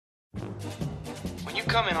When you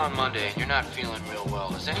come in on Monday and you're not feeling real well,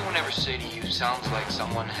 does anyone ever say to you, sounds like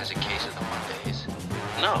someone has a case of the Mondays?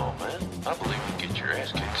 No, man. I believe you get your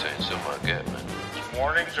ass kicked saying so my gut, man.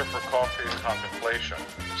 Mornings are for coffee and contemplation.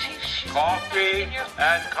 Coffee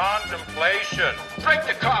and contemplation. Drink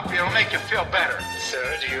the coffee, it'll make you feel better.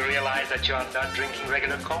 Sir, do you realize that you're not drinking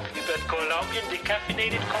regular coffee, but Colombian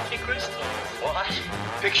decaffeinated coffee crystals? What?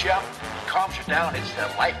 Picks you up, calms you down. It's the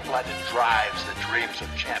lifeblood that drives the dreams of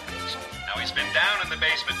champions. Now, he's been down in the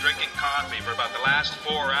basement drinking coffee for about the last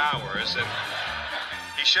 4 hours, and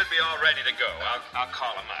he should be all ready to go. I'll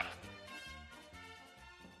call him up.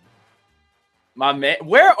 My man,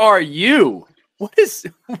 where are you? What is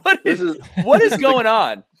going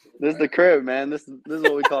on? This is the crib, man. This is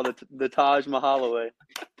what we call the Taj Mahal.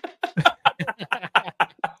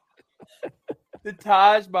 The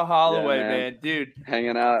Taj Mahal, man, dude.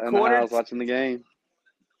 Hanging out in the house watching the game.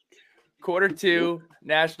 Quarter 2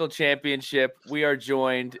 national championship. We are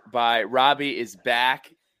joined by Robbie is back.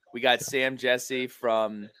 We got Sam Jesse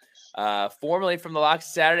from formerly from the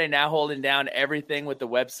Locks Saturday, now holding down everything with the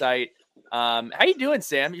website. How you doing,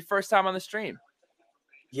 Sam? Your first time on the stream.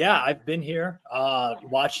 Yeah, I've been here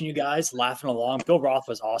watching you guys, laughing along. Bill Roth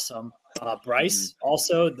was awesome. Bryce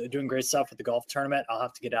also doing great stuff with the golf tournament. I'll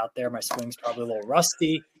have to get out there. My swing's probably a little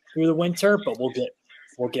rusty through the winter, but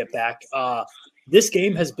we'll get back. This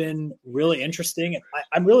game has been really interesting.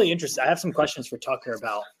 I'm really interested. I have some questions for Tucker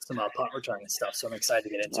about some punt return and stuff, so I'm excited to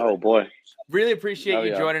get into it. Oh, boy. Really appreciate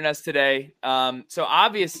you joining us today. So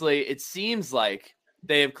obviously it seems like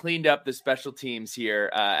they have cleaned up the special teams here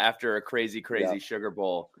after a crazy Sugar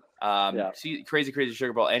Bowl. Crazy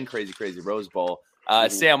Sugar Bowl and crazy Rose Bowl.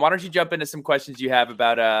 Sam, why don't you jump into some questions you have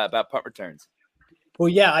about punt returns? Well,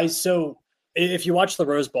 yeah, so if you watch the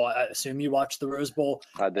Rose Bowl, I assume you watched the Rose Bowl.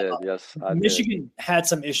 I did, yes. Michigan had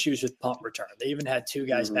some issues with punt return. They even had two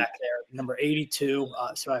guys back there. Number 82,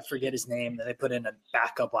 so I forget his name. Then they put in a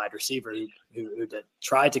backup wide receiver who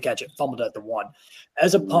tried to catch it, fumbled at the one.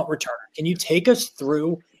 As a punt returner, can you take us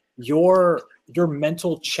through your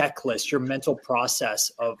mental checklist, your mental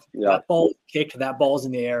process of that ball kicked, that ball's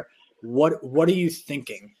in the air? What are you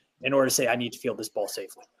thinking in order to say I need to field this ball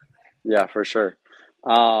safely? Yeah, for sure.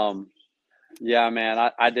 Yeah,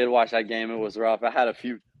 man, I did watch that game. It was rough. I had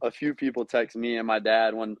a few people text me and my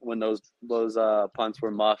dad when those punts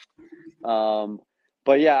were muffed.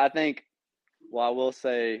 But yeah, I think. Well, I will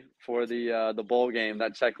say for the bowl game,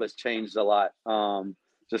 that checklist changed a lot,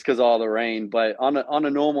 just because of all the rain. But on a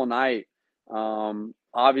normal night,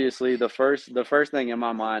 obviously the first thing in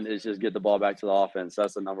my mind is just get the ball back to the offense.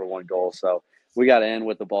 That's the number one goal. So we got to end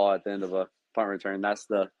with the ball at the end of a punt return. That's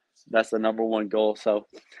the number one goal. So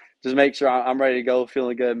just make sure I'm ready to go,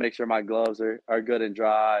 feeling good, make sure my gloves are good and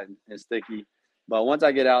dry and sticky. But once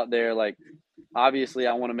I get out there, like, obviously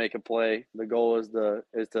I want to make a play. The goal is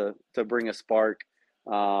to bring a spark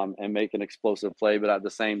and make an explosive play. But at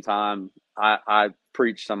the same time, I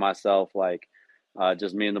preach to myself, like,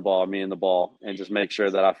 just me and the ball, and just make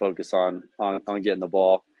sure that I focus on getting the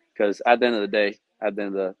ball. Because at the end of the day, at the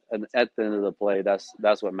end of the play,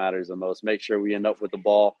 that's what matters the most. Make sure we end up with the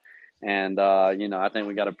ball. And, I think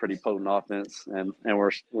we got a pretty potent offense and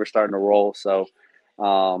we're starting to roll. So,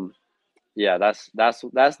 yeah, that's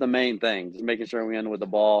the main thing. Just making sure we end with the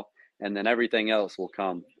ball, and then everything else will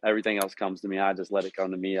come. Everything else comes to me. I just let it come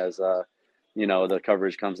to me as, the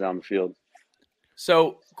coverage comes down the field.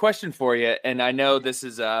 So question for you. And I know this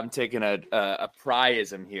is, I'm taking a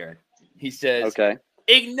pryism here. He says, okay,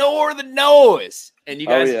 ignore the noise. And you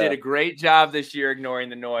guys did a great job this year ignoring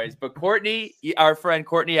the noise. But Courtney, our friend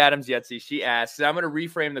Courtney Adams-Yetzi, she asks, and I'm going to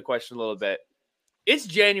reframe the question a little bit. It's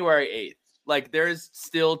January 8th. Like, there's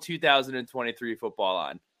still 2023 football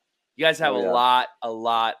on. You guys have a lot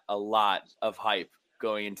of hype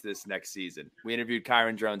going into this next season. We interviewed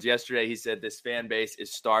Kyron Jones yesterday. He said this fan base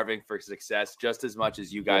is starving for success just as much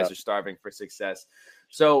as you guys are starving for success.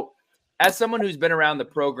 So as someone who's been around the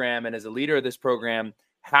program and as a leader of this program,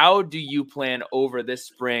 how do you plan over this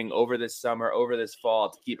spring, over this summer, over this fall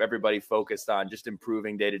to keep everybody focused on just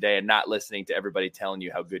improving day to day and not listening to everybody telling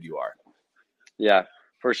you how good you are? Yeah,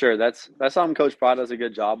 for sure. That's something Coach Prod does a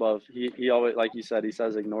good job of. He always, like you said, he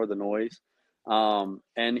says ignore the noise.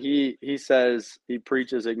 And he says, he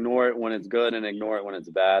preaches ignore it when it's good and ignore it when it's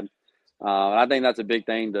bad. And I think that's a big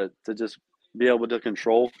thing to just be able to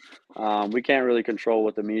control. We can't really control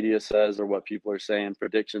what the media says or what people are saying,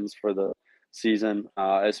 predictions for the season,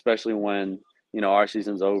 especially when, our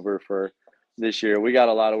season's over for this year. We got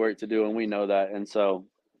a lot of work to do, and we know that. And so,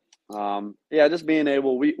 just being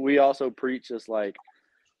able, we also preach just like,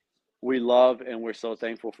 we love and we're so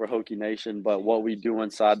thankful for Hokie Nation, but what we do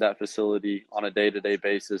inside that facility on a day-to-day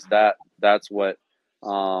basis, that's what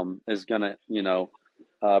is going to,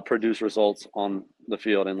 produce results on the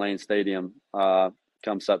field in Lane Stadium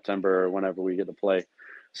come September or whenever we get to play.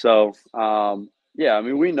 So,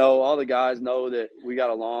 we know, all the guys know that we got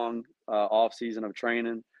a long off season of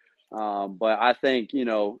training. But I think,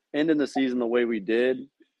 ending the season the way we did,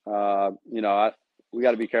 we got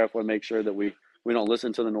to be careful and make sure that we don't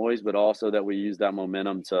listen to the noise, but also that we use that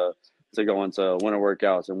momentum to go into winter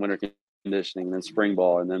workouts and winter conditioning, and then spring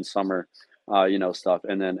ball, and then summer, stuff,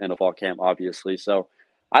 and then in a fall camp, obviously. So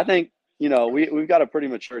I think, we've got a pretty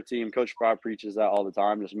mature team. Coach Fry preaches that all the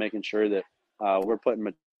time, just making sure that we're putting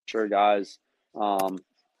mature guys on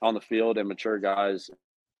the field, and mature guys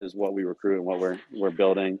is what we recruit and what we're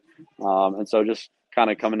building. And so just kind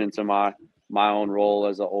of coming into my own role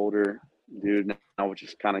as an older dude now, which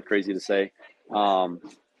is kind of crazy to say,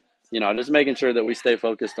 just making sure that we stay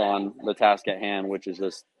focused on the task at hand, which is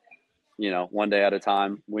just, one day at a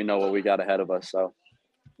time. We know what we got ahead of us. So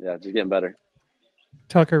yeah, just getting better.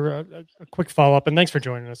 Tucker, a quick follow-up, and thanks for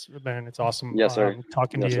joining us, man. It's awesome. Yes, sir.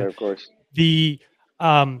 Talking to you. Yes, sir, of course.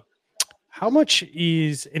 How much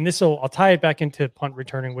is, and I'll tie it back into punt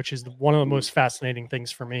returning, which is one of the most fascinating things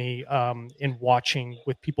for me in watching,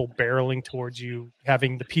 with people barreling towards you,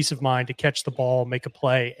 having the peace of mind to catch the ball, make a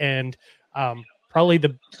play. And probably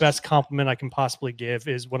the best compliment I can possibly give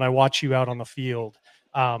is when I watch you out on the field,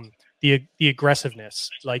 the aggressiveness,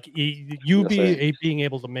 like being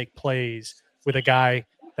able to make plays with a guy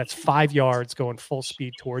that's 5 yards going full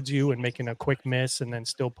speed towards you and making a quick miss and then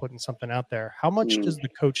still putting something out there. How much does the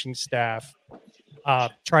coaching staff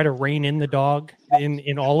try to rein in the dog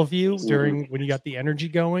in all of you during when you got the energy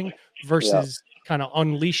going versus kind of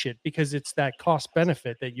unleash it? Because it's that cost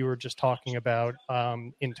benefit that you were just talking about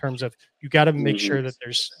in terms of, you got to make sure that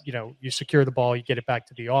there's, you secure the ball, you get it back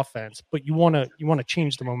to the offense, but you want to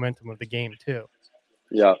change the momentum of the game too.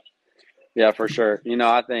 Yeah, for sure.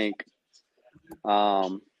 I think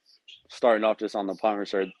starting off just on the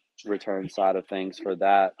punt return side of things for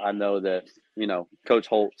that, I know that, Coach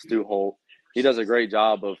Stu Holt, he does a great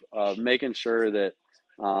job of making sure that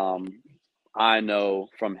I know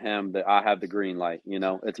from him that I have the green light.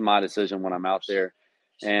 It's my decision when I'm out there.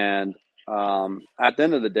 And at the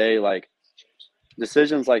end of the day, like,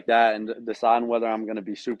 decisions like that and deciding whether I'm going to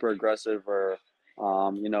be super aggressive or,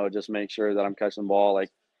 just make sure that I'm catching the ball, like,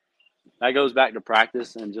 that goes back to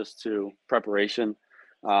practice and just to preparation.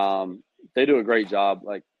 They do a great job.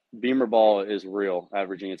 Like, Beamer ball is real at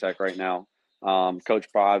Virginia Tech right now. Coach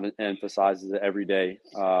Fry emphasizes it every day,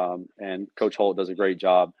 and Coach Holt does a great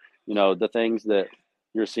job. The things that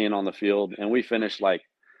you're seeing on the field, and we finished like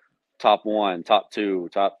top 1, top 2,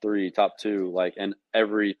 top 3, top 2, like in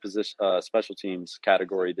every position, special teams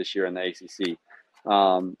category this year in the ACC.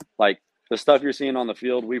 Like, the stuff you're seeing on the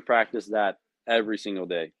field, we practice that every single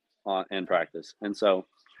day in practice. And so,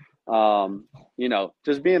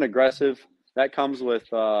 just being aggressive, that comes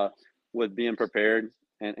with being prepared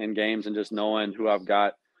in games and just knowing who I've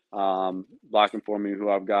got blocking for me, who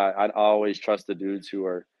I've got. I always trust the dudes who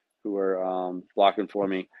are blocking for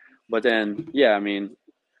me. But then,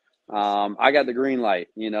 I got the green light,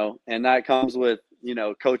 and that comes with,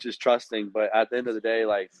 coaches trusting. But at the end of the day,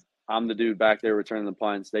 like, I'm the dude back there returning the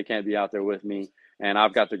punts. They can't be out there with me, and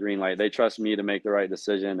I've got the green light. They trust me to make the right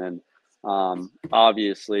decision. And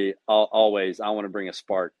obviously, always I want to bring a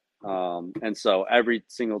spark. And so every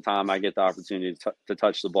single time I get the opportunity to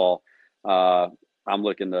touch the ball, I'm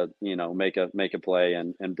looking to, make a play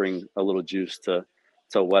and bring a little juice to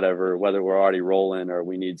whether we're already rolling or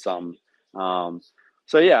we need something.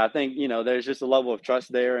 So yeah, I think, there's just a level of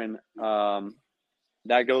trust there, and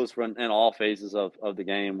that goes in all phases of the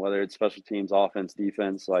game, whether it's special teams, offense,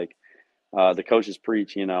 defense. Like, the coaches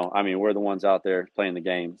preach, we're the ones out there playing the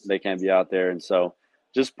game. They can't be out there. And so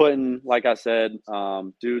just putting, like I said,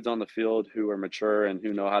 dudes on the field who are mature and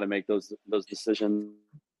who know how to make those decisions.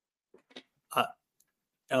 I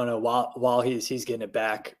don't know. While he's getting it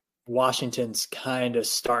back, Washington's kind of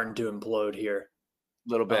starting to implode here.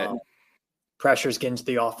 A little bit. Pressure's getting to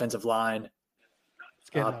the offensive line.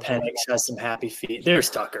 Penix has some happy feet. There's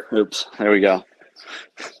Tucker. Oops. There we go.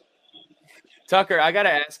 Tucker, I got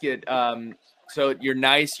to ask you, so you're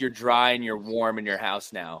nice, you're dry, and you're warm in your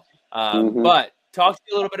house now. But talk to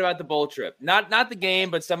me a little bit about the bowl trip. Not the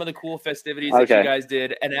game, but some of the cool festivities that you guys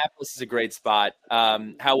did. Annapolis is a great spot.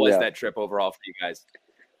 How was that trip overall for you guys?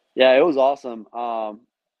 Yeah, it was awesome. The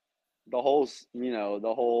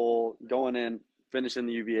whole going in, finishing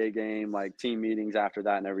the UVA game, like team meetings after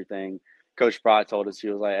that and everything. Coach Fry told us, he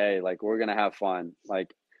was like, hey, like, we're going to have fun.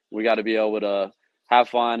 Like, we got to be able to have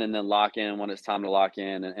fun and then lock in when it's time to lock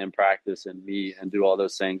in and practice and meet and do all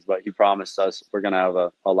those things. But he promised us we're going to have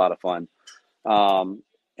a lot of fun.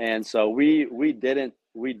 And so we didn't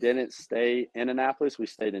stay in Annapolis. We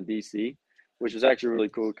stayed in DC, which was actually really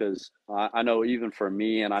cool because I know even for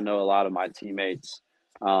me and I know a lot of my teammates,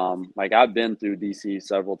 like I've been through DC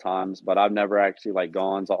several times, but I've never actually like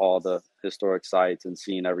gone to all the historic sites and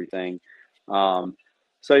seen everything.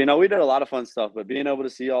 So, you know, we did a lot of fun stuff, but being able to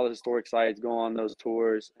see all the historic sites, go on those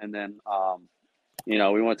tours, and then, you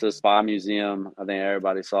know, we went to the Spy Museum. I think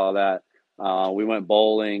everybody saw that. We went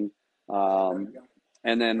bowling, and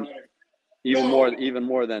then even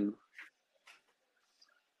more than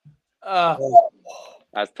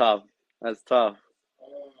that's tough. That's tough.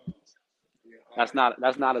 That's not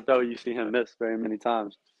a throw you see him miss very many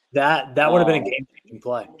times. That would have been a game-changing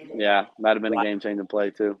play. Yeah, might have been a game-changing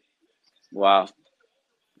play too. Wow.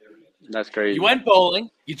 That's crazy. You went bowling.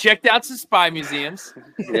 You checked out some spy museums.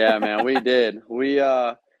 Yeah, man, we did. We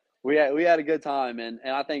had a good time, and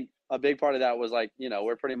I think a big part of that was like, you know,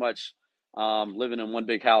 we're pretty much living in one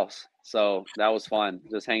big house, so that was fun.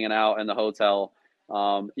 Just hanging out in the hotel.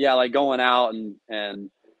 Yeah, like going out and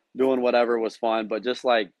doing whatever was fun, but just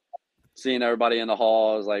like seeing everybody in the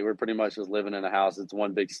halls, like we're pretty much just living in a house. It's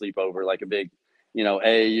one big sleepover, like a big, you know,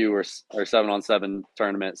 AAU or 7-on-7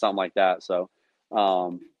 tournament, something like that. So.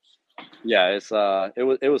 Yeah, it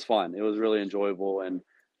was fun. It was really enjoyable, and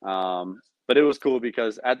but it was cool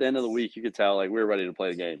because at the end of the week you could tell like we were ready to play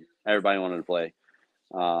the game. Everybody wanted to play.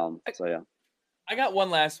 So yeah. I got one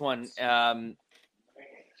last one.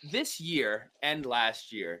 This year and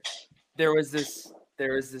last year, there was this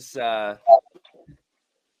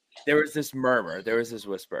murmur, there was this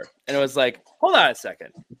whisper, and it was like, hold on a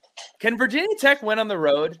second. Can Virginia Tech win on the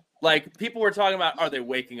road? Like, people were talking about, are they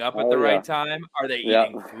waking up at the right time? Are they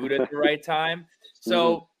eating food at the right time?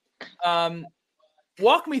 So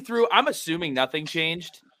walk me through. I'm assuming nothing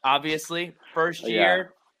changed, obviously. First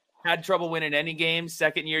year, had trouble winning any games.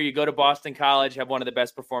 Second year, you go to Boston College, have one of the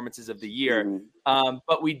best performances of the year.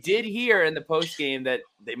 But we did hear in the post game that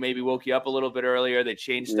they maybe woke you up a little bit earlier. They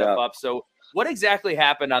changed stuff up. So what exactly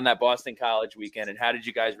happened on that Boston College weekend, and how did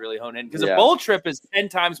you guys really hone in? Because a bowl trip is 10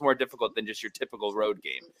 times more difficult than just your typical road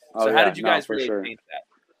game. So how did you guys really change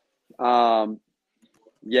that?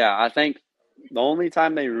 Yeah, I think the only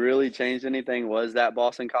time they really changed anything was that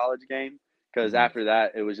Boston College game, because after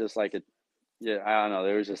that, it was just like I don't know.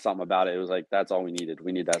 There was just something about it. It was like, that's all we needed.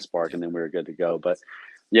 We need that spark, and then we were good to go. But,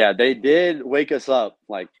 yeah, they did wake us up,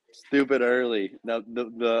 like, stupid early,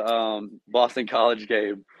 the Boston College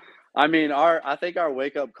game. I mean, I think our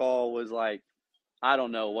wake-up call was, like, I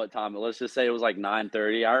don't know what time, but let's just say it was, like,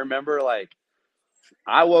 9:30. I remember, like,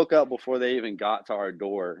 I woke up before they even got to our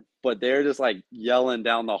door, but they're just, like, yelling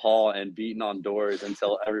down the hall and beating on doors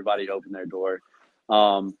until everybody opened their door.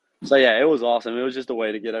 So, yeah, it was awesome. It was just a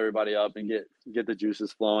way to get everybody up and get the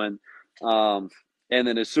juices flowing. And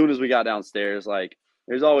then as soon as we got downstairs, like,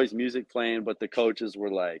 there's always music playing, but the coaches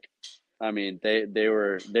were like, I mean, they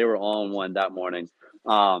were on one that morning.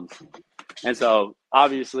 And so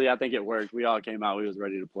obviously I think it worked. We all came out, we was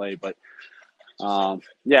ready to play, but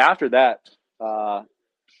yeah, after that, I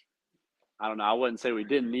don't know. I wouldn't say we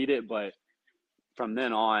didn't need it, but from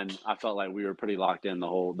then on, I felt like we were pretty locked in the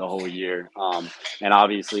whole year. And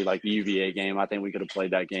obviously, like the UVA game, I think we could have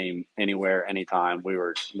played that game anywhere, anytime. We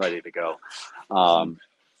were ready to go.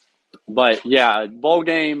 But yeah, bowl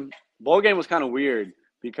game was kind of weird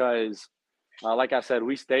because, like I said,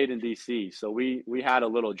 we stayed in DC, so we had a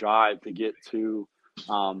little drive to get to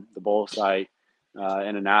the bowl site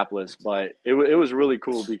in Annapolis. But it was really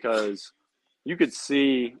cool because you could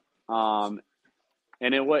see.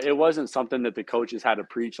 And it wasn't something that the coaches had to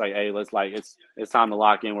preach, like, hey, it's time to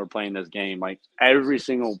lock in. We're playing this game. Like, every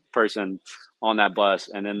single person on that bus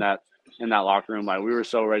and in that locker room, like, we were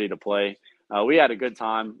so ready to play. We had a good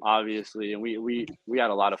time, obviously, and we had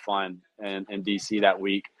a lot of fun in DC that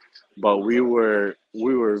week. But we were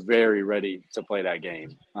very ready to play that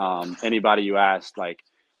game. Anybody you asked, like,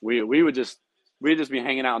 we'd just be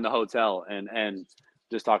hanging out in the hotel and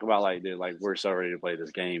just talk about, like, dude, like, we're so ready to play this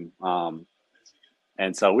game.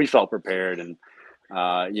 And so we felt prepared, and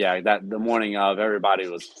that the morning of, everybody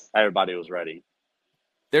was ready.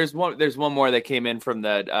 There's one more that came in from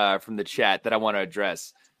the chat that I want to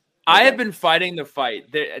address. Okay. I have been fighting the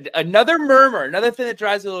fight. Another murmur, another thing that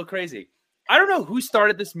drives me a little crazy. I don't know who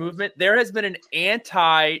started this movement. There has been an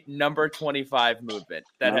anti-number 25 movement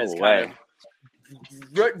that has kind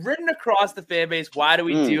of ridden across the fan base. Why do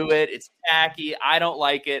we do it? It's tacky. I don't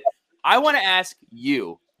like it. I want to ask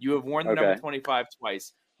you. You have worn the number 25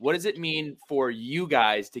 twice. What does it mean for you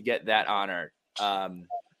guys to get that honor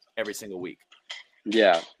every single week?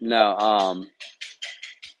 Yeah, no,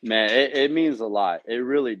 man, it means a lot. It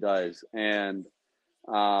really does. And,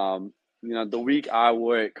 the week I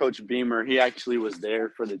wore it, Coach Beamer, he actually was there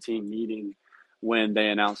for the team meeting when they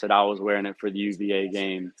announced that I was wearing it for the UVA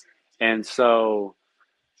game. And so,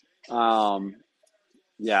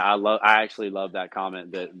 yeah, I actually love that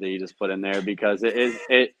comment that you just put in there because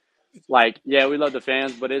we love the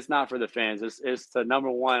fans, but it's not for the fans. It's to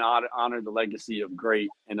number one, honor the legacy of great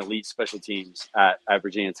and elite special teams at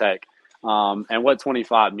Virginia Tech. And what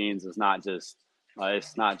 25 means is not just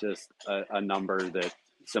it's not just a number that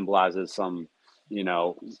symbolizes some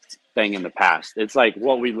thing in the past. It's like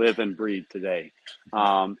what we live and breathe today.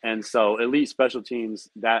 And so elite special teams,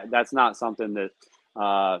 that's not something that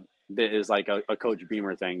that is like a Coach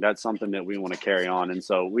Beamer thing. That's something that we want to carry on. And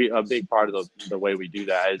so a big part of the way we do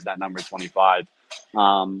that is that number 25.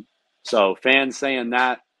 So fans saying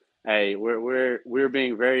that, hey, we're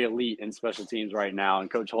being very elite in special teams right now. And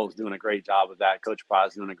Coach Holt's doing a great job of that. Coach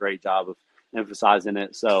Pry's doing a great job of emphasizing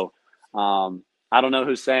it. So I don't know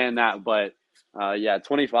who's saying that, but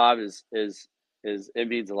 25 is it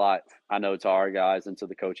means a lot, I know, to our guys and to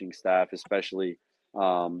the coaching staff, especially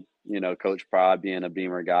Coach Pry being a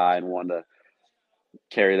Beamer guy and wanting to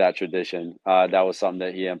carry that tradition. That was something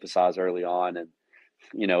that he emphasized early on, and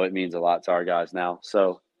it means a lot to our guys now.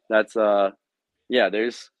 So that's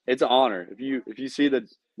it's an honor if you see the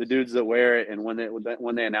dudes that wear it, and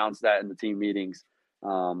when they announce that in the team meetings,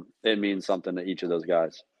 it means something to each of those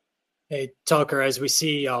guys. Hey, Tucker, as we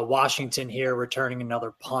see Washington here returning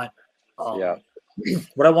another punt,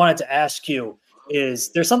 what I wanted to ask you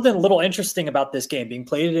is there's something a little interesting about this game being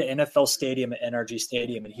played at an NFL stadium at NRG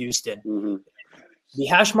Stadium in Houston. Mm-hmm. The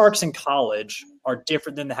hash marks in college are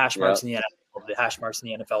different than the hash marks in the NFL. The hash marks in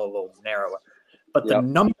the NFL are a little narrower. But the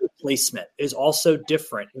number placement is also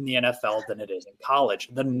different in the NFL than it is in college.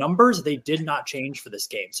 The numbers, they did not change for this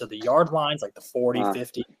game. So the yard lines, like the 40,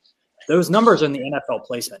 50, those numbers are in the NFL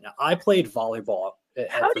placement. Now, I played volleyball.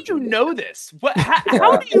 How do you know this?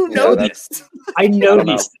 How do you know this? I know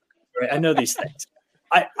these things. Right? I know these things.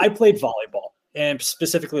 I played volleyball, and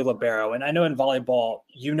specifically libero. And I know in volleyball,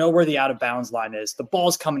 you know where the out of bounds line is. The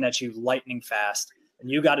ball's coming at you lightning fast. And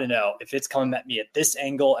you got to know if it's coming at me at this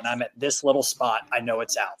angle and I'm at this little spot, I know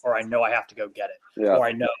it's out, or I know I have to go get it, or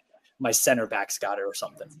I know my center back's got it or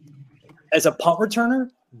something. As a punt returner,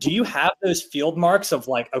 do you have those field marks of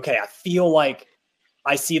like, okay, I feel like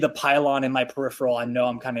I see the pylon in my peripheral, I know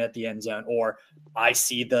I'm coming at the end zone, or I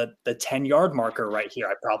see the 10-yard marker right here,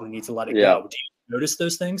 I probably need to let it go. Do you notice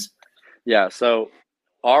those things? Yeah, so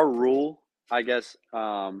our rule, I guess,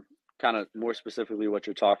 kind of more specifically what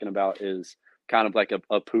you're talking about is kind of like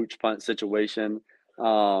a pooch punt situation.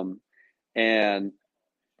 And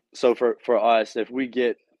so for us, if we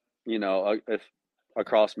get, if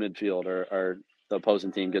across midfield or the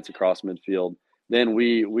opposing team gets across midfield, then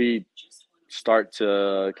we start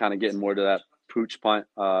to kind of get more to that pooch punt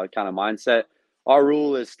kind of mindset. Our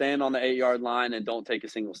rule is stand on the 8-yard line and don't take a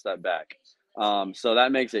single step back. So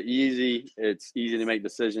that makes it easy. It's easy to make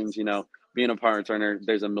decisions. Being a punt returner,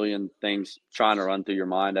 there's a million things trying to run through your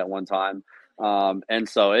mind at one time. And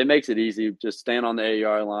so it makes it easy. Just stand on the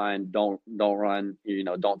 8-yard line. Don't run,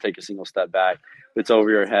 don't take a single step back. If it's over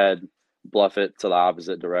your head, bluff it to the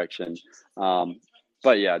opposite direction.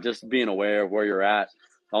 But yeah, just being aware of where you're at.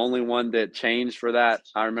 The only one that changed for that,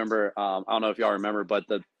 I remember, I don't know if y'all remember, but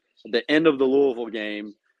the end of the Louisville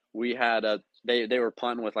game, we had they were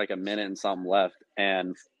punting with like a minute and something left.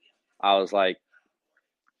 And I was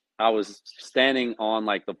standing on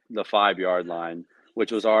like the 5-yard line,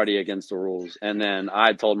 which was already against the rules. And then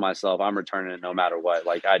I told myself I'm returning it no matter what.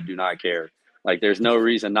 Like, I do not care. Like, there's no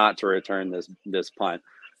reason not to return this punt.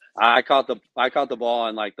 I caught the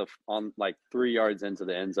ball on 3 yards into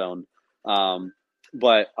the end zone.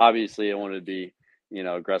 But obviously I wanted to be,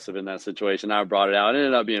 aggressive in that situation. I brought it out. It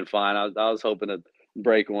ended up being fine. I was hoping to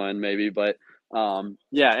break one maybe, but in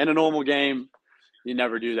a normal game, you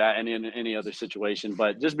never do that in any other situation,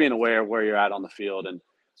 but just being aware of where you're at on the field and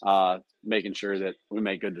making sure that we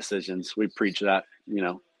make good decisions. We preach that,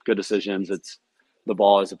 good decisions. It's the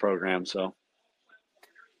ball is a program. So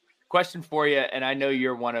question for you. And I know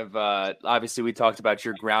you're one of, obviously we talked about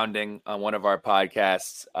your grounding on one of our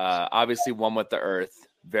podcasts, obviously one with the earth,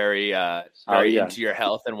 very into your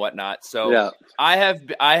health and whatnot. So I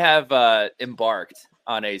have embarked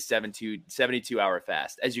on a 72-hour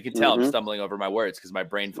fast. As you can tell, I'm stumbling over my words because my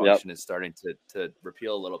brain function is starting to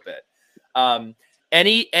repeal a little bit.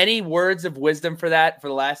 Any words of wisdom for that for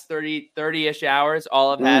the last 30-ish hours?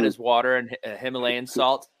 All I've had is water and Himalayan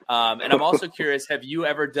salt. And I'm also curious, have you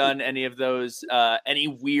ever done any of those, any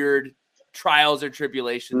weird trials or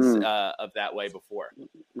tribulations of that way before.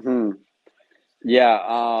 Mm-hmm.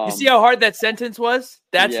 Yeah. You see how hard that sentence was?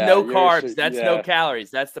 That's no carbs. That's no yeah. calories.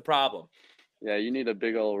 That's the problem. Yeah, you need a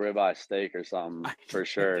big old ribeye steak or something for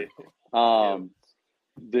sure.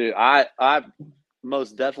 Dude, I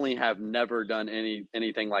most definitely have never done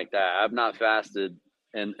anything like that. I've not fasted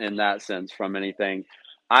in that sense from anything.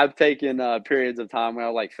 I've taken periods of time where I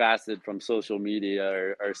like fasted from social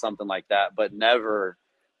media or something like that, but never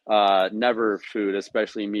food,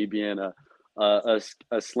 especially me being a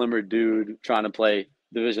slimmer dude trying to play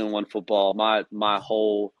Division I football. My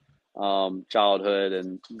whole childhood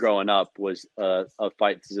and growing up was a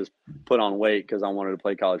fight to just put on weight because I wanted to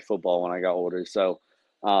play college football when I got older. So,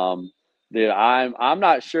 dude, I'm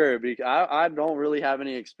not sure because I don't really have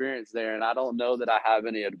any experience there, and I don't know that I have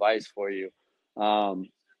any advice for you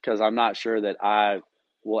because I'm not sure that I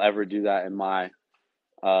will ever do that in my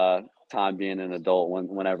time being an adult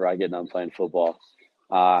whenever I get done playing football.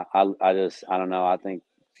 I don't know.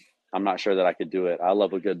 I'm not sure that I could do it. I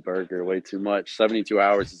love a good burger way too much. 72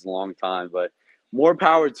 hours is a long time, but more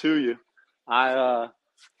power to you.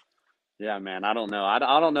 Yeah, man, I don't know. I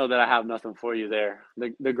don't know that I have nothing for you there.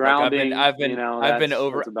 The grounding, I've been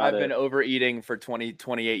it. overeating for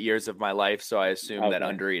 28 years of my life, so I assume that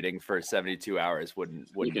undereating for 72 hours wouldn't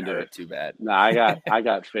hurt too bad. No, I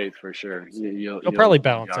got faith for sure. You'll probably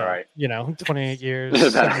balance out. Right. 28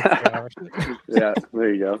 years. 72 hours. Yeah,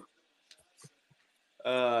 there you go.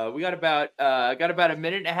 We got about a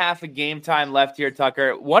minute and a half of game time left here,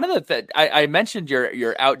 Tucker. One of the I mentioned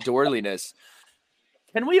your outdoorliness.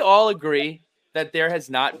 Can we all agree that there has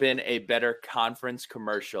not been a better conference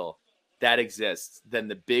commercial that exists than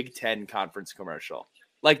the Big Ten conference commercial?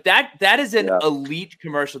 Like that is an elite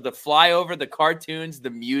commercial. The flyover, the cartoons, the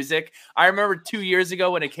music. I remember 2 years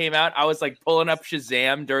ago when it came out, I was like pulling up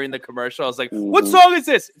Shazam during the commercial. I was like, what song is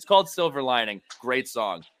this? It's called Silver Lining. Great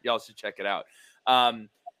song. Y'all should check it out.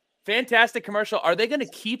 Fantastic commercial. Are they going to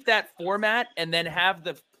keep that format and then have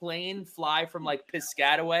the plane fly from like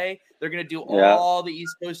Piscataway? They're going to do all the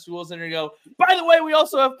East Coast schools and they're going to go, by the way, we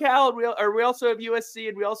also have Cal and we also have USC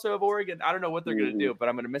and we also have Oregon. I don't know what they're going to do, but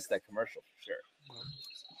I'm going to miss that commercial for sure.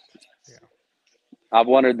 Yeah. I've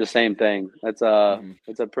wondered the same thing. It's a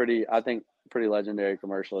pretty legendary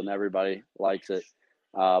commercial and everybody likes it.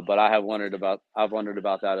 But I've wondered about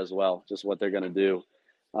that as well, just what they're going to do.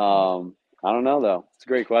 I don't know, though. It's a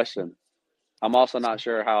great question. I'm also not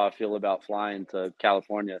sure how I feel about flying to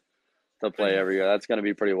California to play every year. That's going to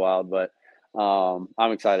be pretty wild, but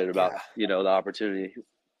I'm excited about, the opportunity.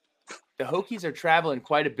 The Hokies are traveling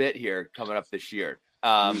quite a bit here coming up this year.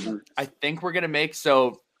 I think we're going to make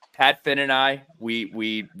Pat Finn and I,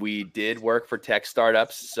 we did work for tech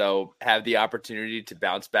startups, so have the opportunity to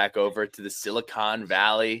bounce back over to the Silicon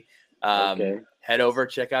Valley. Head over,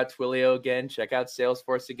 check out Twilio again, check out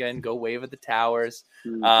Salesforce again, go wave at the towers.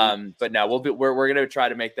 But no, we're going to try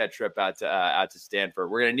to make that trip out to Stanford.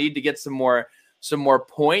 We're going to need to get some more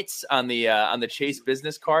points on the Chase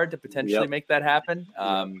business card to potentially make that happen.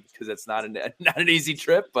 Because it's not an easy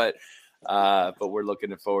trip, but we're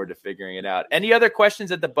looking forward to figuring it out. Any other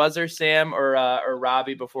questions at the buzzer, Sam or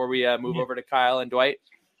Robbie, before we move over to Kyle and Dwight?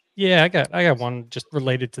 Yeah, I got one just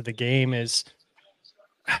related to the game. Is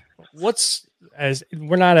as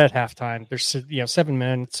we're not at halftime, there's 7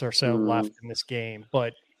 minutes or so left in this game,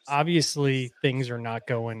 but obviously things are not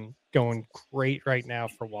going great right now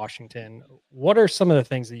for Washington. What are some of the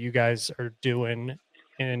things that you guys are doing?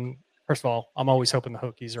 And first of all, I'm always hoping the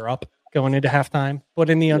Hokies are up going into halftime,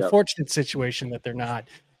 but in the unfortunate situation that they're not,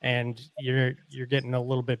 and you're getting a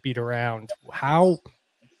little bit beat around,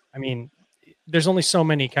 there's only so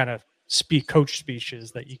many kind of coach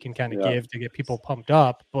speeches that you can kind of give to get people pumped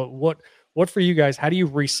up, but what for you guys, how do you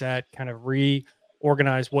reset, kind of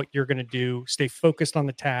reorganize what you're going to do, stay focused on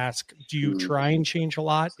the task? Do you try and change a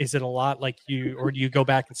lot? Is it a lot or do you go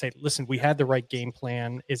back and say, listen, we had the right game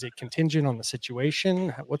plan? Is it contingent on the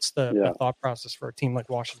situation? What's the thought process for a team like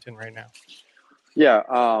Washington right now? Yeah.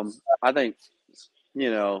 I think,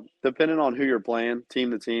 depending on who you're playing,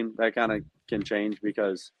 team to team, that kind of can change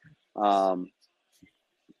because, for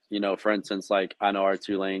instance, like I know our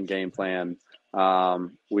Tulane game plan,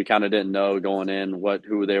 we kind of didn't know going in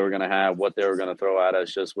who they were going to have, what they were going to throw at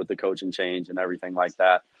us just with the coaching change and everything like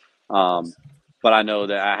that. But I know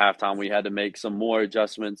that at halftime we had to make some more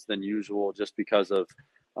adjustments than usual just because of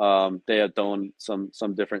they had thrown some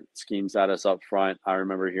different schemes at us up front. I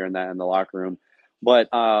remember hearing that in the locker room. But,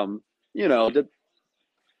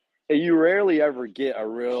 you rarely ever get a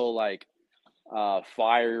real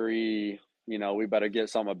fiery, we better get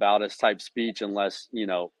something about us type speech unless,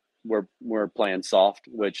 we're playing soft,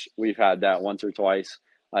 which we've had that once or twice.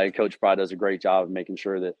 Coach Pry does a great job of making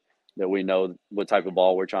sure that we know what type of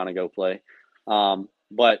ball we're trying to go play.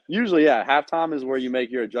 But usually, yeah, halftime is where you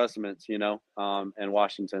make your adjustments, and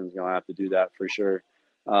Washington's going to have to do that for sure.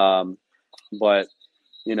 But,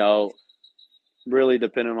 really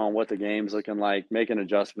depending on what the game's looking like, making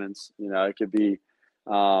adjustments, it could be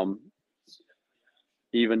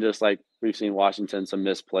even just like we've seen Washington, some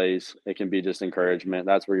misplays. It can be just encouragement.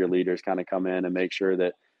 That's where your leaders kind of come in and make sure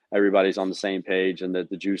that everybody's on the same page and that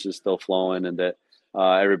the juice is still flowing and that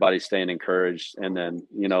everybody's staying encouraged. And then,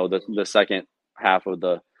 the second half of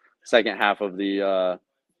the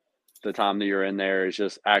time that you're in there is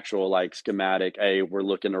just actual like schematic. Hey, we're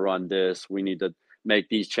looking to run this. We need to make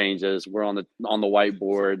these changes. We're on the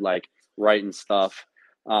whiteboard, like writing stuff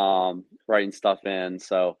in.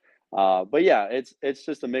 So, but yeah, it's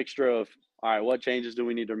just a mixture of, all right, what changes do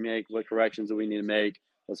we need to make? What corrections do we need to make?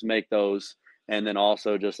 Let's make those. And then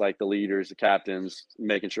also just like the leaders, the captains,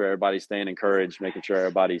 making sure everybody's staying encouraged, making sure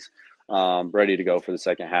everybody's ready to go for the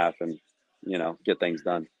second half and, get things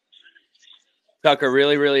done. Tucker,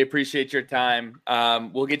 really, really appreciate your time.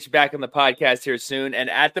 We'll get you back on the podcast here soon. And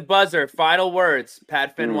at the buzzer, final words.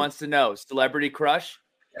 Pat Finn wants to know, celebrity crush?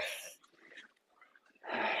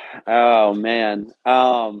 Oh, man.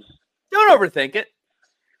 Don't overthink it.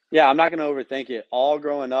 Yeah, I'm not going to overthink it. All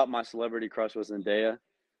growing up, my celebrity crush was Zendaya.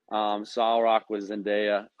 Sol Rock was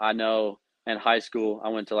Zendaya. I know in high school, I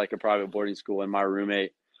went to like a private boarding school, and my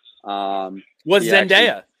roommate was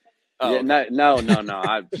Zendaya. Yeah, no.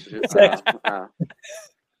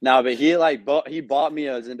 No, but he bought me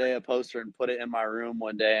a Zendaya poster and put it in my room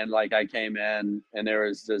one day, and like I came in and there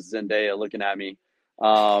was just Zendaya looking at me.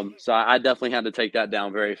 So I definitely had to take that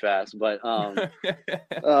down very fast. But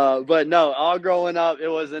but no, all growing up it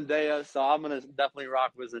was Zendaya, so I'm gonna definitely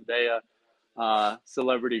rock with Zendaya.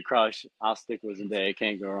 Celebrity crush, I'll stick with Zendaya.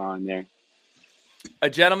 Can't go wrong there.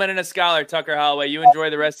 A gentleman and a scholar, Tucker Holloway. You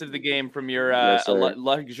enjoy the rest of the game from your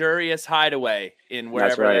luxurious hideaway in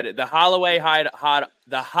wherever that is. The Holloway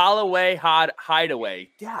hideaway.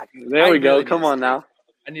 Yeah, there we go. Come on now.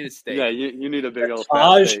 I need a steak. Yeah, you need a big old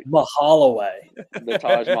Taj Mahal. The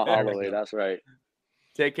Taj Mahal. That's right.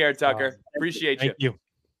 Take care, Tucker. Appreciate you. Thank you.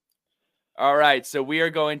 All right, so we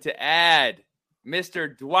are going to add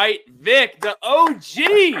Mr. Dwight Vick, the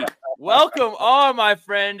OG. Welcome on, my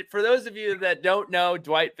friend. For those of you that don't know,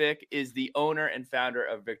 Dwight Vick is the owner and founder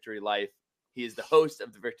of Victory Life. He is the host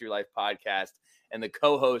of the Victory Life podcast and the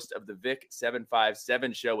co-host of the Vic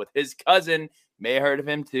 757 show with his cousin, may have heard of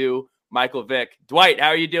him too, Michael Vick. Dwight, how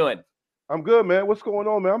are you doing? I'm good, man. What's going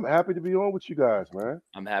on, man? I'm happy to be on with you guys, man.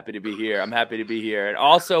 I'm happy to be here. And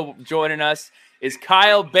also joining us is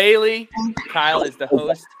Kyle Bailey. Kyle is the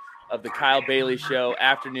host of the Kyle Bailey Show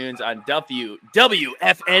afternoons on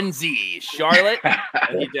WFNZ Charlotte.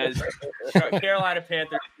 And he does Carolina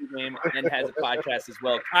Panthers game and has a podcast as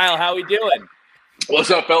well. Kyle, how we doing? What's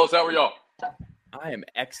up, fellas? How are y'all? I am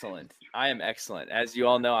excellent. As you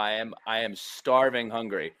all know, I am starving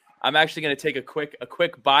hungry. I'm actually going to take a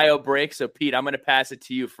quick bio break. So, Pete, I'm going to pass it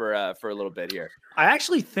to you for a little bit here. I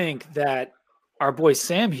actually think that our boy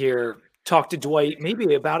Sam here talked to Dwight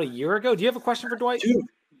maybe about a year ago. Do you have a question for Dwight? Dude,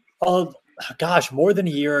 more than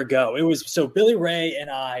a year ago. It was so Billy Ray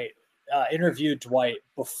and I interviewed Dwight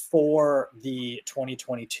before the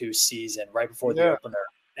 2022 season, right before the opener.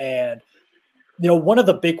 And, one of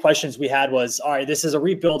the big questions we had was, all right, this is a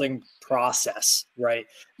rebuilding process, right?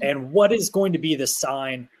 And what is going to be the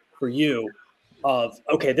sign for you of,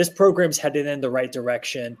 okay, this program's headed in the right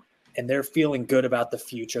direction and they're feeling good about the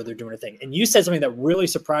future. They're doing a thing. And you said something that really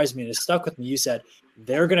surprised me and it stuck with me. You said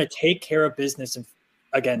they're going to take care of business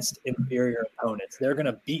against inferior opponents. They're going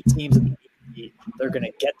to beat teams in the EPE. They're going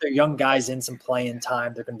to get their young guys in some playing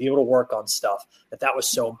time. They're going to be able to work on stuff. That was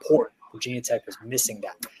so important. Virginia Tech was missing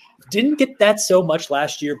that. Didn't get that so much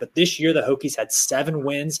last year, but this year the Hokies had 7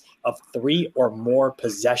 wins of 3 or more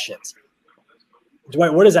possessions.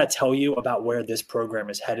 Dwight, what does that tell you about where this program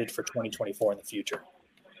is headed for 2024 in the future?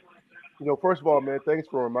 First of all, man, thanks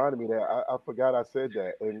for reminding me that. I forgot I said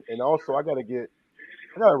that. And also I got to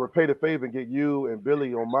repay the favor and get you and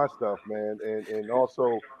Billy on my stuff, man, and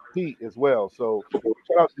also Pete as well. So shout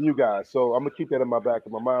out to you guys. So I'm gonna keep that in my back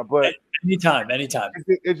of my mind. But anytime.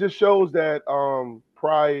 It just shows that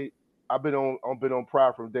Pride. I've been on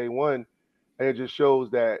Pride from day one, and it just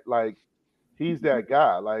shows that like he's that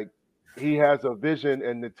guy. Like he has a vision,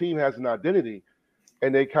 and the team has an identity.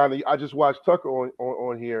 And they kind of. I just watched Tucker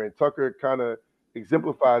on here, and Tucker kind of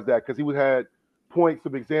exemplifies that because he had points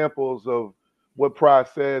of examples of what Pride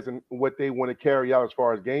says and what they want to carry out as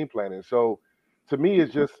far as game planning. So to me,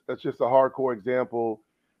 it's just a hardcore example.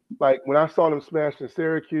 Like when I saw them smash in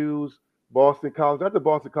Syracuse, Boston College. Not that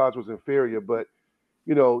Boston College was inferior, but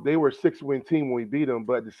they were a 6-win team when we beat them.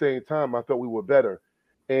 But at the same time, I thought we were better.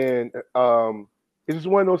 And it's just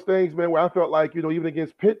one of those things, man, where I felt like, even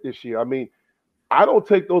against Pitt this year, I mean, I don't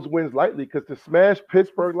take those wins lightly because to smash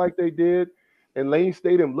Pittsburgh like they did, and Lane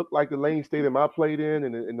Stadium looked like the Lane Stadium I played in,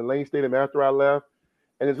 and the Lane Stadium after I left.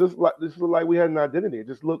 And it's just like this is like we had an identity. It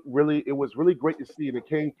just looked it was really great to see, and it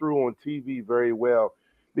came through on TV very well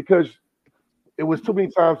because it was too many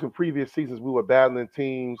times in previous seasons we were battling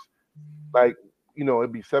teams like,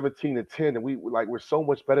 it'd be 17-10, and we're so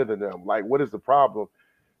much better than them. Like, what is the problem?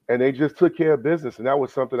 And they just took care of business, and that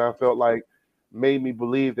was something I felt like made me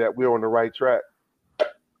believe that we were on the right track.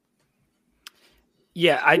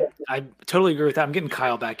 Yeah, I totally agree with that. I'm getting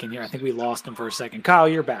Kyle back in here. I think we lost him for a second. Kyle,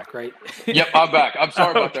 you're back, right? Yep, I'm back. I'm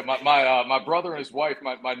sorry about that. My brother and his wife,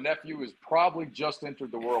 my nephew has probably just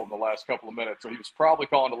entered the world in the last couple of minutes, so he was probably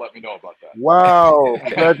calling to let me know about that. Wow,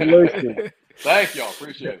 congratulations. Thank y'all.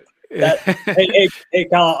 Appreciate it. Hey,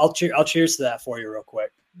 Kyle, I'll cheers to that for you real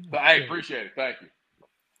quick. I appreciate it. Thank you.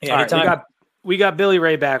 Yeah, right, we got Billy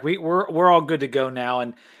Ray back. We're all good to go now,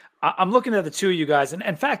 and I'm looking at the two of you guys, and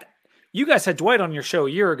in fact, you guys had Dwight on your show a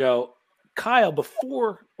year ago. Kyle,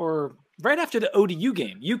 before or right after the ODU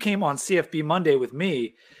game, you came on CFB Monday with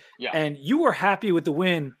me, and you were happy with the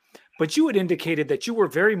win, but you had indicated that you were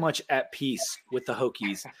very much at peace with the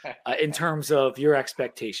Hokies in terms of your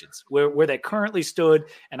expectations, where they currently stood.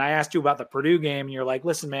 And I asked you about the Purdue game, and you're like,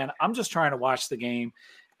 listen, man, I'm just trying to watch the game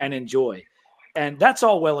and enjoy. And that's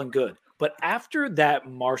all well and good. But after that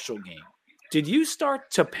Marshall game, did you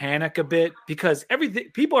start to panic a bit? Because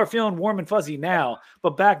people are feeling warm and fuzzy now,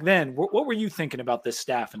 but back then, what were you thinking about this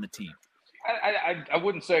staff and the team? I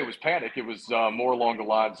wouldn't say it was panic. It was more along the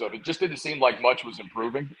lines of it just didn't seem like much was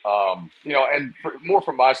improving. And more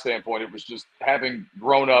from my standpoint, it was just having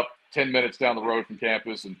grown up 10 minutes down the road from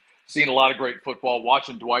campus and seen a lot of great football,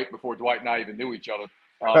 watching Dwight before Dwight and I even knew each other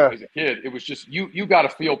as a kid. It was just you got to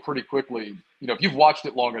feel pretty quickly. If you've watched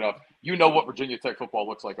it long enough, you know what Virginia Tech football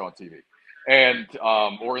looks like on TV. And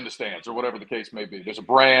or in the stands or whatever the case may be. There's a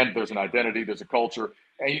brand, there's an identity, there's a culture,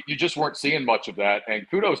 and you just weren't seeing much of that. And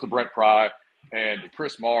kudos to Brent Pry and to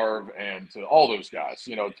Chris Marv and to all those guys,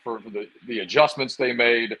 for the adjustments they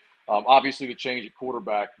made. Obviously the change at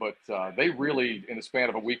quarterback, but they really, in the span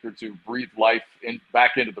of a week or two, breathed life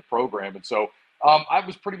back into the program. And so I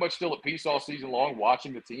was pretty much still at peace all season long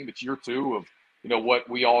watching the team. It's year two of what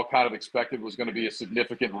we all kind of expected was going to be a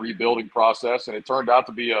significant rebuilding process, and it turned out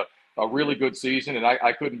to be a really good season, and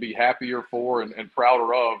I couldn't be happier for and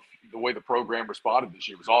prouder of the way the program responded this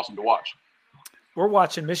year. It was awesome to watch. We're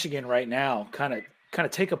watching Michigan right now kind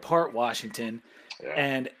of take apart Washington,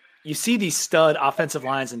 and you see these stud offensive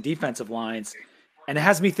lines and defensive lines, and it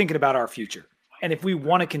has me thinking about our future. And if we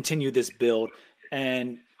want to continue this build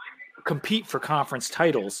and compete for conference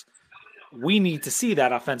titles, we need to see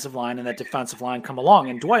that offensive line and that defensive line come along.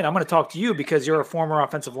 And Dwight, I'm going to talk to you because you're a former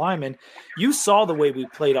offensive lineman. You saw the way we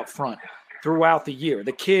played up front throughout the year.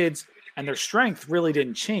 The kids and their strength really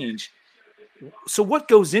didn't change. So what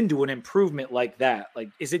goes into an improvement like that? Like,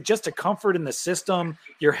 is it just a comfort in the system,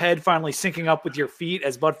 your head finally syncing up with your feet,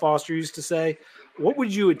 as Bud Foster used to say? What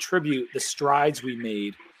would you attribute the strides we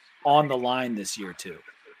made on the line this year to?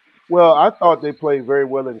 Well, I thought they played very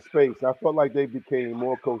well in space. I felt like they became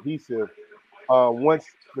more cohesive once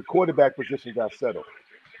the quarterback position got settled.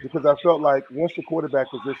 Because I felt like once the quarterback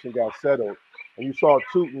position got settled, and you saw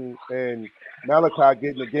Tootin and Malachi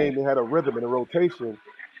get in the game, they had a rhythm and a rotation,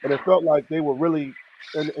 and it felt like they were really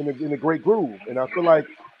in a great groove. And I feel like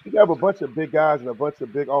you have a bunch of big guys and a bunch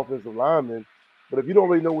of big offensive linemen, but if you don't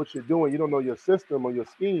really know what you're doing, you don't know your system or your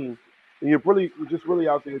scheme, and you're just really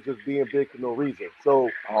out there just being big for no reason. So,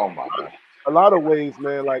 oh my God, a lot of ways,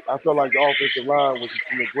 man, like I felt like the offensive line was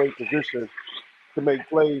in a great position to make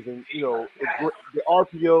plays, and the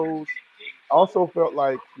RPOs. I also felt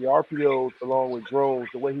like the RPOs, along with Drones,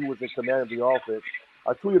 the way he was in command of the offense.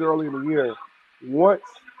 I tweeted early in the year, once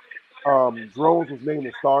Drones was named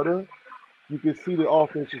the starter, you could see the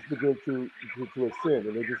offense just begin to ascend,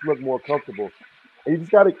 and they just look more comfortable. And you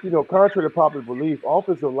just got to, contrary to popular belief,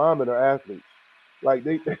 offensive linemen are athletes. Like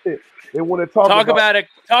they want to talk about it.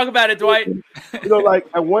 Talk about it, Dwight. Like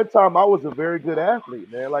at one time I was a very good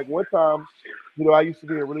athlete, man. Like one time, I used to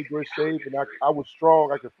be in really good shape, and I was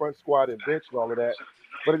strong. I could front squat and bench and all of that.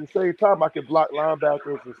 But at the same time, I could block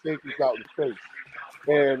linebackers and safeties out in space.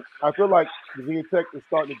 And I feel like Virginia Tech is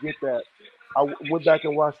starting to get that. I went back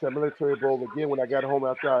and watched that Military Bowl again when I got home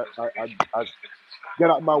after I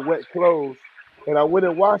got out my wet clothes, and I went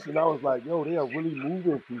and watched it, and I was like, yo, they are really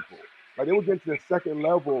moving people. Like they were getting to the second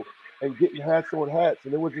level and getting hats on hats,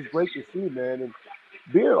 and it was just great to see, man. And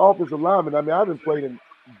being an offensive lineman, I mean, I haven't played in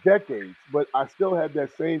decades, but I still had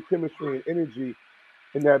that same chemistry and energy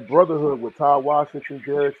in that brotherhood with Todd Washington,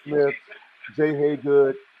 Derek Smith, Jay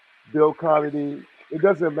Haygood, Bill Connolly. It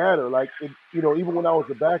doesn't matter. Like, even when I was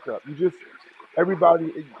a backup,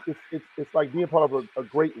 everybody, it's like being part of a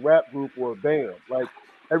great rap group or a band. Like,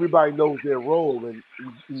 everybody knows their role, and,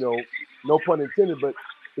 no pun intended, but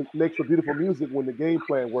it makes for beautiful music when the game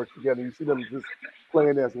plan works together. You see them just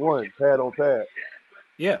playing as one, pad on pad.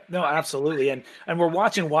 Yeah, no, absolutely. And we're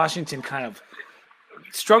watching Washington kind of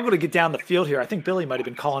struggle to get down the field here. I think Billy might have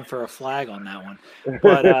been calling for a flag on that one,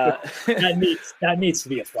 but that needs to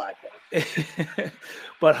be a flag.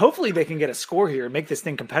 But hopefully they can get a score here and make this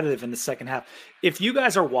thing competitive in the second half. If you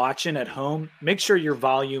guys are watching at home, make sure your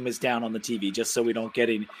volume is down on the TV just so we don't get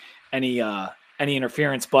any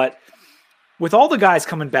interference. But with all the guys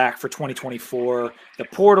coming back for 2024, the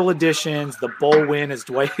portal additions, the bowl win as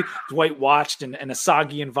Dwight watched in a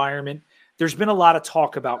soggy environment, there's been a lot of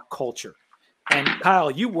talk about culture. And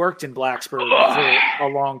Kyle, you worked in Blacksburg for a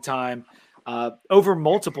long time, over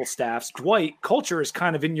multiple staffs. Dwight, culture is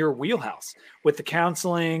kind of in your wheelhouse with the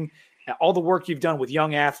counseling, all the work you've done with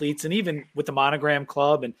young athletes, and even with the Monogram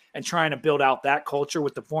Club and trying to build out that culture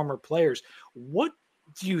with the former players. What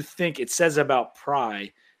do you think it says about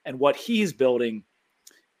Pry and what he's building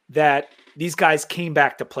that these guys came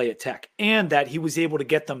back to play at Tech, and that he was able to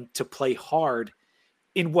get them to play hard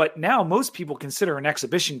in what now most people consider an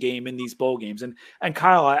exhibition game in these bowl games? And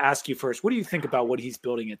Kyle, I ask you first, what do you think about what he's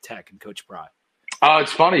building at Tech and Coach Pry?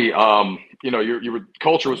 It's funny. Your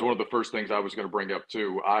culture was one of the first things I was going to bring up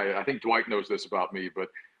too. I think Dwight knows this about me, but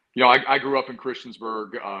I grew up in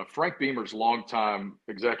Christiansburg. Frank Beamer's longtime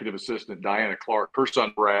executive assistant, Diana Clark, her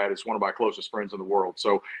son Brad is one of my closest friends in the world.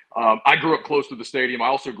 So I grew up close to the stadium. I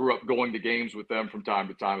also grew up going to games with them from time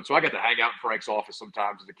to time. And so I got to hang out in Frank's office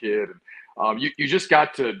sometimes as a kid. And you just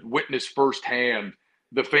got to witness firsthand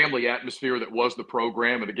the family atmosphere that was the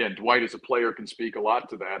program. And again, Dwight as a player can speak a lot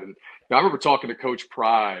to that. And I remember talking to Coach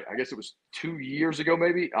Pry, I guess it was 2 years ago,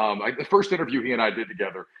 maybe. The first interview he and I did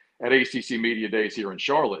together at ACC Media Days here in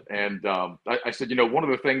Charlotte. And I said, one of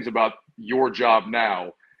the things about your job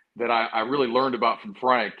now that I really learned about from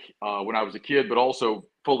Frank when I was a kid, but also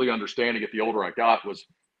fully understanding it the older I got, was,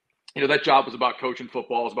 that job was about coaching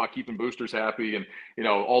football, it's about keeping boosters happy and,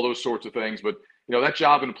 all those sorts of things. But, that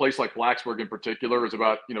job in a place like Blacksburg in particular is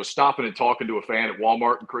about, stopping and talking to a fan at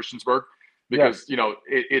Walmart in Christiansburg, because,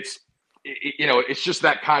 it's just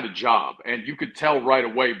that kind of job. And you could tell right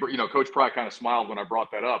away, Coach Pry kind of smiled when I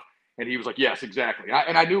brought that up. And he was like, yes, exactly.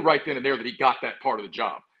 And I knew right then and there that he got that part of the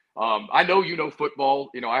job. I know football.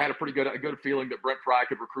 I had a pretty good feeling that Brent Pry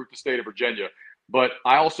could recruit the state of Virginia. But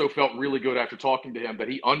I also felt really good after talking to him that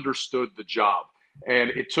he understood the job. And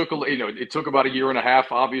it took about a year and a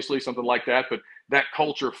half, obviously, something like that. But that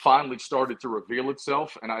culture finally started to reveal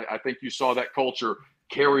itself. And I think you saw that culture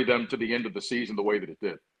carry them to the end of the season the way that it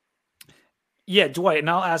did. Yeah, Dwight, and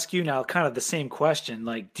I'll ask you now kind of the same question.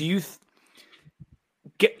 Like, do you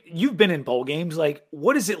you've been in bowl games. Like,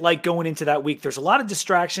 what is it like going into that week? There's a lot of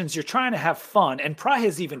distractions. You're trying to have fun. And Pry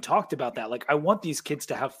has even talked about that. Like, I want these kids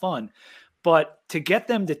to have fun. But to get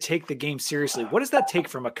them to take the game seriously, what does that take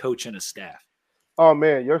from a coach and a staff? Oh,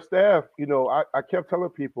 man, your staff, I kept telling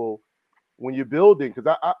people when you're building,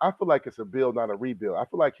 because I feel like it's a build, not a rebuild. I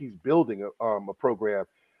feel like he's building a program.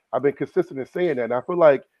 I've been consistent in saying that. And I feel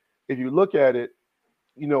like if you look at it,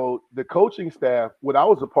 the coaching staff, what I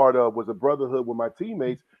was a part of was a brotherhood with my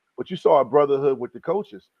teammates, but you saw a brotherhood with the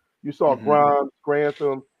coaches. You saw Grimes,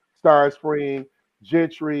 Grantham, Stein Spring,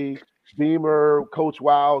 Gentry, Beamer, Coach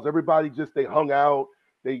Wiles, everybody they hung out.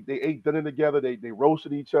 They ate dinner together. They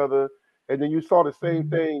roasted each other. And then you saw the same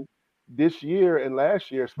thing this year and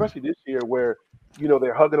last year, especially this year, where,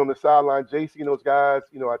 they're hugging on the sideline. JC and those guys,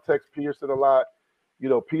 I text Pearson a lot,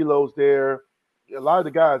 Pilo's there. A lot of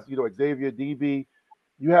the guys, Xavier, DB,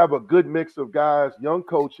 you have a good mix of guys, young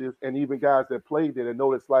coaches, and even guys that played there that know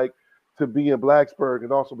what it's like to be in Blacksburg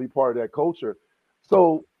and also be part of that culture.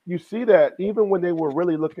 So you see that even when they were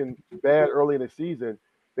really looking bad early in the season,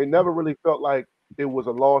 they never really felt like it was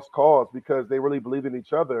a lost cause because they really believed in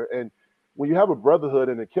each other. And when you have a brotherhood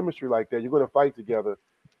and a chemistry like that, you're going to fight together.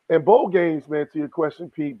 And bowl games, man, to your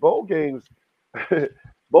question, Pete, bowl games can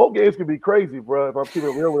be crazy, bro, if I'm keeping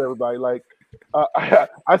it real with everybody. Like,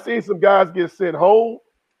 I seen some guys get sent home.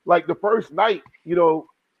 Like the first night, you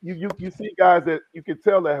see guys that you can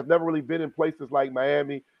tell that have never really been in places like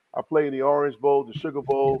Miami. I played in the Orange Bowl, the Sugar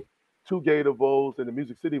Bowl, 2 Gator Bowls, and the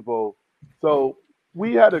Music City Bowl. So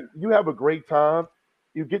you have a great time.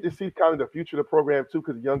 You get to see kind of the future of the program too,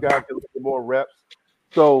 because the young guys get a little bit more reps.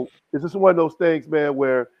 So it's just one of those things, man,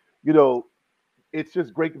 where it's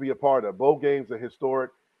just great to be a part of. Bowl games are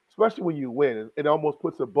historic, especially when you win. It almost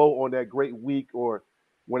puts a bow on that great week. Or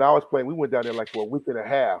when I was playing, we went down there like for a week and a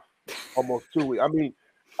half, almost 2 weeks. I mean,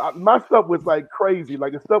 my stuff was like crazy.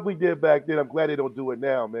 Like the stuff we did back then, I'm glad they don't do it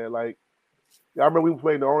now, man. Like I remember we were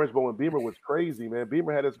playing the Orange Bowl and Beamer was crazy, man.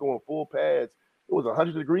 Beamer had us going full pads. It was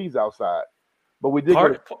 100 degrees outside. But we did.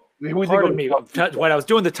 Pardon me, when I was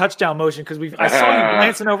doing the touchdown motion because I saw you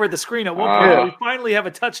glancing over at the screen at one point. We finally have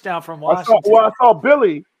a touchdown from Washington. I saw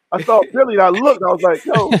Billy. And I looked. I was like,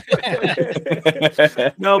 "Yo."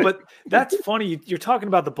 No, but that's funny. You're talking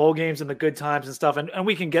about the bowl games and the good times and stuff, and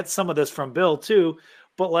we can get some of this from Bill too.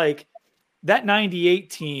 But like that '98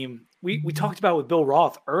 team, we talked about with Bill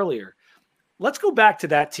Roth earlier. Let's go back to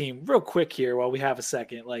that team real quick here while we have a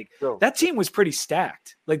second. Like that team was pretty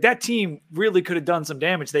stacked. Like that team really could have done some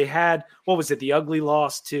damage. They had, what was it? The ugly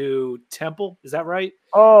loss to Temple. Is that right?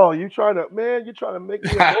 Oh, you're trying to make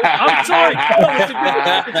me. I'm sorry. No,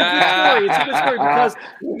 it's a good story because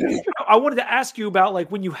I wanted to ask you about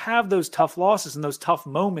like when you have those tough losses and those tough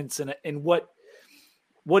moments and what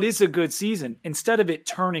is a good season instead of it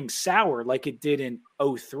turning sour like it did in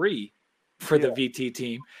 2003 for the VT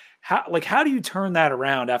team. How do you turn that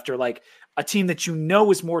around after like a team that you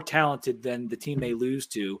know is more talented than the team they lose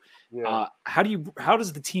to? Yeah. How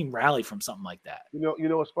does the team rally from something like that? You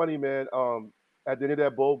know, it's funny, man. At the end of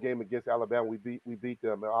that bowl game against Alabama, we beat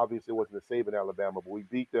them. And obviously, it wasn't a save in Alabama, but we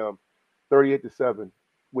beat them 38-7,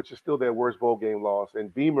 which is still their worst bowl game loss.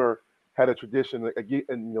 And Beamer had a tradition,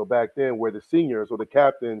 back then where the seniors or the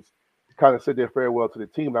captains kind of said their farewell to the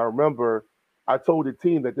team. And I remember I told the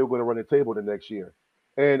team that they were going to run the table the next year.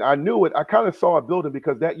 And I knew it. I kind of saw it building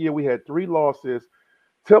because that year we had 3 losses.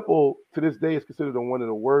 Temple, to this day, is considered one of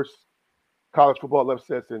the worst college football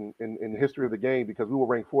upsets in the history of the game because we were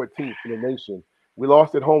ranked 14th in the nation. We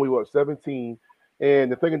lost at home. We were up 17.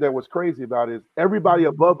 And the thing that was crazy about it is everybody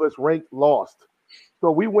above us ranked lost.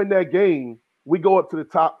 So we win that game. We go up to the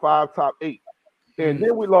top 5, top 8. And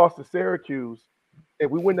then we lost to Syracuse.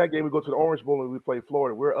 And we win that game. We go to the Orange Bowl and we play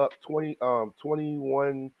Florida. We're up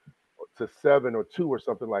 21-7 or 2 or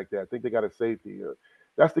something like that. I think they got a safety.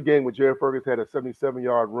 That's the game where Jared Ferguson had a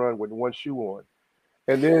 77-yard run with 1 shoe on.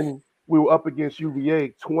 And then we were up against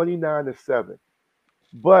UVA 29-7.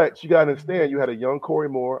 But you got to understand, you had a young Corey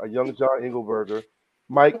Moore, a young John Engelberger.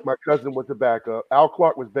 Mike, my cousin, was the backup. Al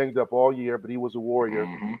Clark was banged up all year, but he was a warrior.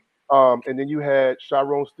 And then you had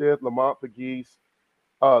Sharon Stiff, Lamont Pegues.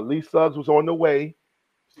 Lee Suggs was on the way.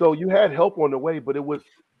 So you had help on the way, but it was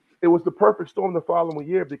the perfect storm the following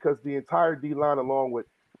year because the entire D-line, along with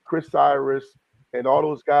Chris Cyrus and all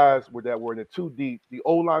those guys that were in the 2 deep, the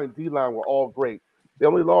O-line and D-line were all great. They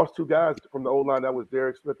only lost 2 guys from the O-line. That was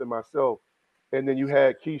Derek Smith and myself. And then you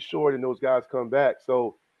had Keith Short and those guys come back.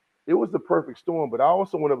 So it was the perfect storm. But I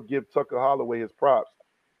also want to give Tucker Holloway his props.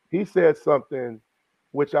 He said something,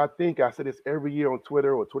 which I said this every year on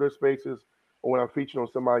Twitter or Twitter Spaces or when I'm featured on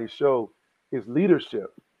somebody's show, is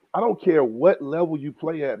leadership. I don't care what level you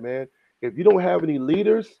play at, man. If you don't have any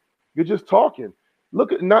leaders, you're just talking.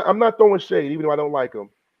 I'm not throwing shade, even though I don't like them.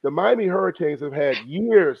 The Miami Hurricanes have had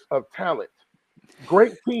years of talent,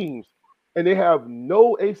 great teams, and they have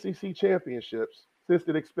no ACC championships since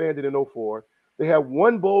it expanded in 2004. They have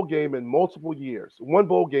 1 bowl game in multiple years, 1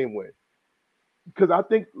 bowl game win. Because I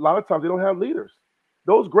think a lot of times they don't have leaders.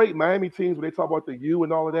 Those great Miami teams, when they talk about the U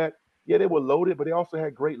and all of that, yeah, they were loaded, but they also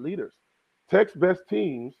had great leaders. Tech's best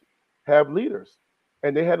teams have leaders,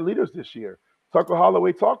 and they had leaders this year. Tucker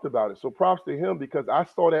Holloway talked about it, so props to him because I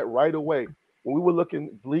saw that right away. When we were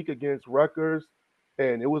looking bleak against Rutgers,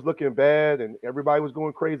 and it was looking bad, and everybody was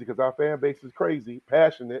going crazy because our fan base is crazy,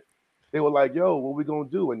 passionate. They were like, yo, what are we going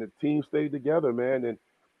to do? And the team stayed together, man, and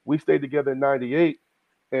we stayed together in 98.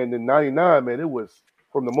 And in 99, man, it was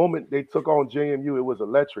from the moment they took on JMU, it was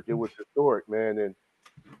electric. It was historic, man, and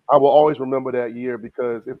I will always remember that year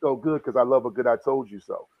because it felt good because I love a good I told you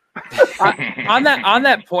so. on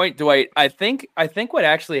that point, Dwight, I think what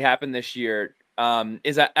actually happened this year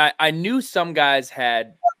is I knew some guys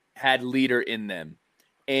had leader in them,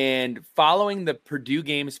 and following the Purdue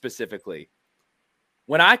game specifically,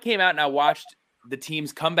 when I came out and I watched the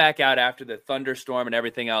teams come back out after the thunderstorm and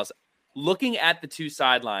everything else, looking at the 2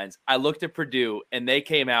 sidelines, I looked at Purdue and they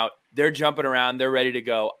came out. They're jumping around. They're ready to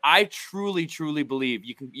go. I truly, truly believe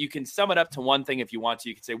you can sum it up to one thing if you want to.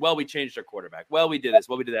 You can say, well, we changed our quarterback. Well, we did this.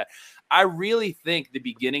 Well, we did that. I really think the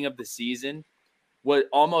beginning of the season was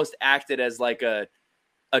almost acted as like a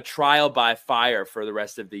trial by fire for the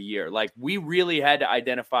rest of the year. Like we really had to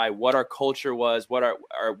identify what our culture was, what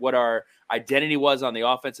our identity was on the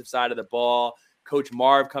offensive side of the ball. Coach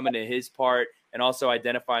Marv coming to his part. and also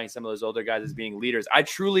identifying some of those older guys as being leaders. I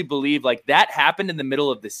truly believe like that happened in the middle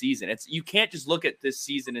of the season. You can't just look at this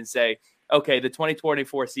season and say, okay, the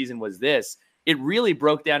 2024 season was this. It really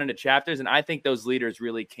broke down into chapters, and I think those leaders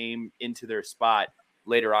really came into their spot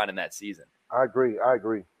later on in that season. I agree.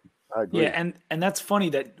 Yeah, and that's funny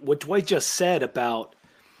that what Dwight just said about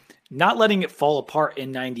not letting it fall apart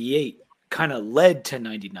in 98 kind of led to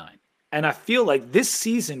 99. And I feel like this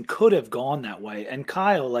season could have gone that way. And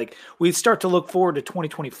Kyle, like we start to look forward to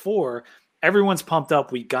 2024. Everyone's pumped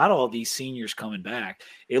up. We got all these seniors coming back.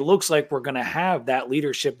 It looks like we're going to have that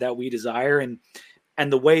leadership that we desire. And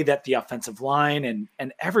the way that the offensive line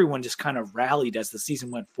and everyone just kind of rallied as the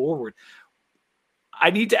season went forward. I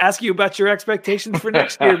need to ask you about your expectations for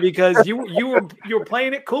next year because you were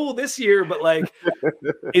playing it cool this year, but like,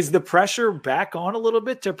 is the pressure back on a little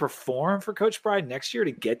bit to perform for Coach Bride next year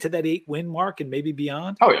to get to that 8-win mark and maybe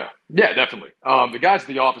beyond? Oh yeah, definitely. The guys at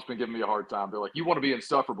the office been giving me a hard time. They're like, "You want to be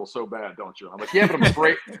insufferable so bad, don't you?" I'm like, "Yeah, but I'm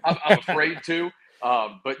afraid. I'm afraid to."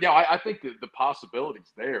 But yeah, I think the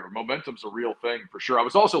possibilities there. Momentum's a real thing for sure. I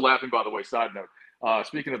was also laughing, by the way. Side note,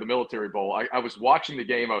 speaking of the Military Bowl, I was watching the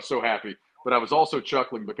game. I was so happy. But I was also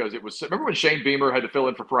chuckling because it was – remember when Shane Beamer had to fill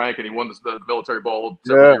in for Frank and he won the Military Bowl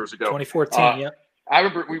several years ago? 2014, yeah. I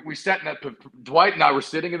remember we sat in that – Dwight and I were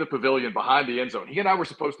sitting in the pavilion behind the end zone. He and I were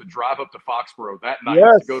supposed to drive up to Foxborough that night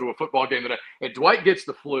to go to a football game. And Dwight gets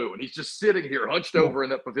the flu, and he's just sitting here hunched over in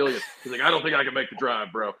that pavilion. He's like, "I don't think I can make the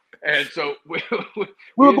drive, bro." And so we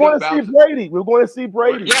were going to see Brady. We were going to see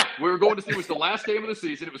Brady. Yeah, we were going to see – it was the last game of the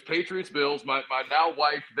season. It was Patriots-Bills. My now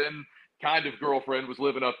wife then – kind of girlfriend was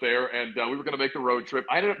living up there, and we were going to make the road trip.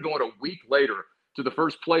 I ended up going a week later to the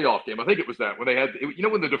first playoff game. I think it was that when they had,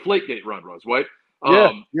 when the Deflategate run was, right?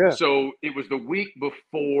 Yeah. So it was the week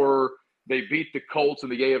before they beat the Colts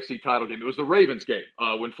in the AFC title game. It was the Ravens game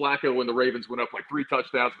when Flacco and the Ravens went up like 3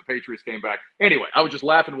 touchdowns. The Patriots came back. Anyway, I was just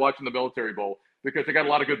laughing watching the Military Bowl because I got a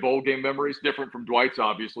lot of good bowl game memories, different from Dwight's,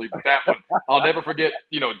 obviously. But that one, I'll never forget.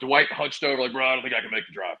 Dwight hunched over like, "Bro, I don't think I can make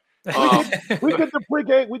the drive." We did the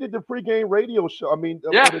pregame. We did the pregame radio show. I mean,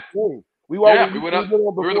 yeah. For the team. We went up. We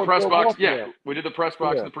were in the press box. Yeah, we did the press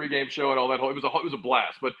box, the pregame show, and all that. It was a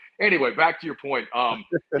blast. But anyway, back to your point.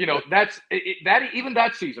 That's even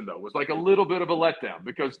that season though was like a little bit of a letdown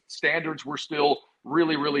because standards were still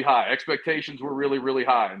really, really high. Expectations were really, really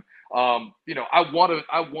high. And I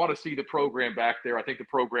want to see the program back there. I think the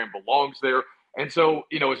program belongs there. And so,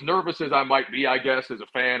 as nervous as I might be, I guess, as a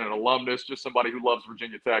fan and alumnus, just somebody who loves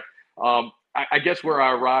Virginia Tech, I guess where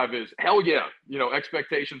I arrive is, hell yeah,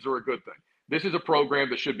 expectations are a good thing. This is a program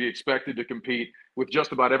that should be expected to compete with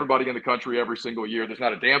just about everybody in the country every single year. There's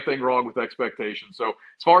not a damn thing wrong with expectations. So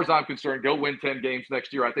as far as I'm concerned, go win 10 games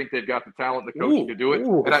next year. I think they've got the talent and the coaching to do it.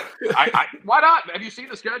 And I why not? Have you seen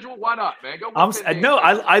the schedule? Why not, man? Go win 10 games. No,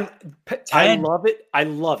 I love it. I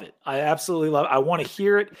love it. I absolutely love it. I want to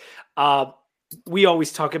hear it. We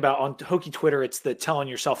always talk about on Hokie Twitter, it's the telling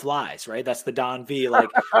yourself lies, right? That's the Don V, like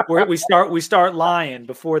where we start lying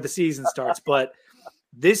before the season starts. But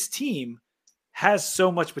this team has so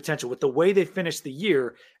much potential with the way they finished the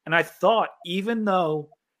year. And I thought, even though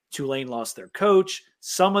Tulane lost their coach,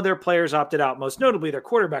 some of their players opted out, most notably their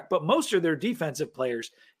quarterback, but most of their defensive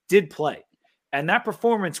players did play. And that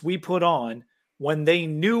performance we put on when they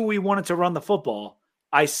knew we wanted to run the football,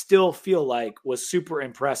 I still feel like was super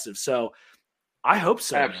impressive. So I hope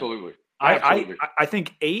so. Absolutely. I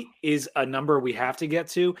think 8 is a number we have to get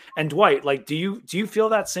to. And Dwight, like, do you feel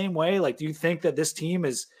that same way? Like, do you think that this team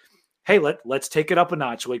is, hey, let's take it up a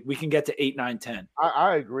notch. Like, we can get to 8, 9, 10.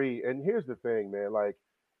 I agree. And here's the thing, man. Like,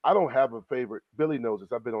 I don't have a favorite. Billy knows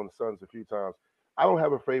this. I've been on the Suns a few times. I don't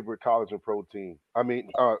have a favorite college and pro team. I mean,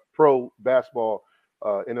 pro basketball,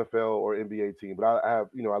 NFL or NBA team. But I have,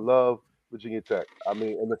 I love Virginia Tech. I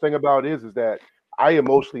mean, and the thing about it is that I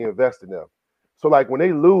emotionally invest in them. So, like, when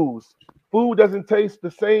they lose, food doesn't taste the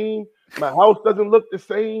same. My house doesn't look the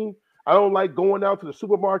same. I don't like going out to the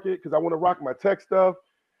supermarket because I want to rock my Tech stuff.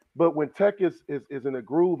 But when Tech is in a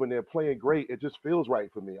groove and they're playing great, it just feels right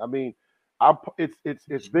for me. I mean,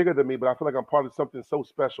 it's bigger than me, but I feel like I'm part of something so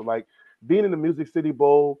special. Like being in the Music City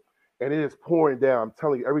Bowl and it is pouring down. I'm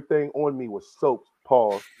telling you, everything on me was soaked,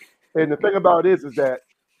 pause. And the thing about it is that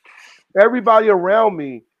everybody around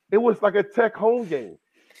me, it was like a Tech home game.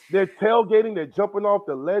 They're tailgating, they're jumping off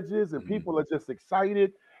the ledges, and people are just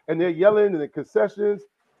excited, and they're yelling in the concessions,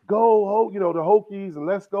 go, the Hokies, and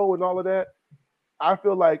let's go, and all of that. I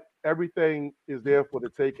feel like everything is there for the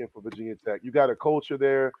taking for Virginia Tech. You got a culture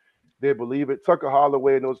there. They believe it. Tucker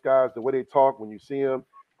Holloway and those guys, the way they talk when you see them.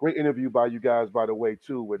 Great interview by you guys, by the way,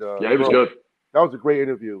 too. With yeah, it was good. That was a great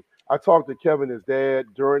interview. I talked to Kevin, his dad,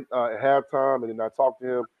 during at halftime, and then I talked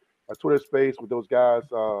to him Twitter space with those guys,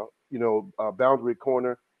 boundary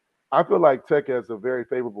corner. I feel like Tech has a very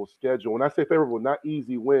favorable schedule. When I say favorable, not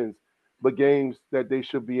easy wins, but games that they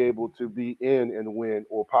should be able to be in and win,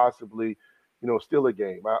 or possibly, steal a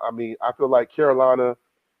game. I mean, I feel like Carolina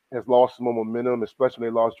has lost some momentum, especially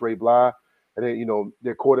when they lost Dre Bly. And then,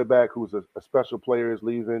 their quarterback, who's a special player, is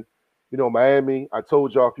leaving. Miami, I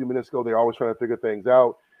told y'all a few minutes ago, they're always trying to figure things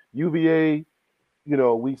out. UVA,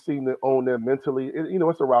 we seem to own them mentally.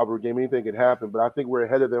 It's a rivalry game. Anything can happen, but I think we're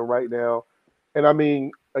ahead of them right now. And I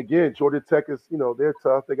mean, again, Georgia Tech is, they're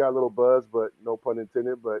tough. They got a little buzz, but no pun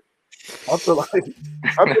intended. But I feel like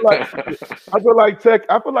Tech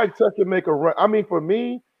can make a run. I mean, for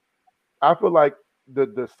me, I feel like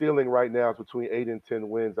the ceiling right now is between 8 and 10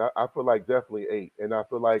 wins. I feel like definitely 8, and I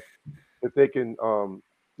feel like if they can,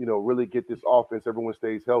 really get this offense, everyone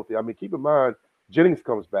stays healthy. I mean, keep in mind Jennings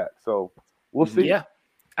comes back, so we'll see. Yeah,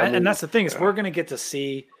 and that's the thing is we're going to get to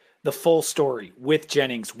see the full story with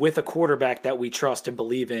Jennings, with a quarterback that we trust and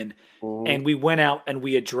believe in, and we went out and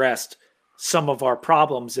we addressed some of our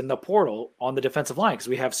problems in the portal on the defensive line because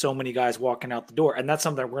we have so many guys walking out the door, and that's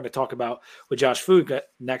something we're going to talk about with Josh Fuga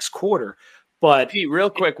next quarter. But Pete, real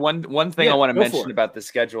quick, one thing I want to mention about the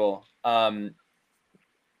schedule.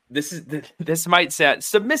 This might sound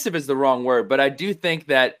submissive is the wrong word, but I do think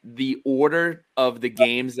that the order of the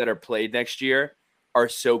games that are played next year are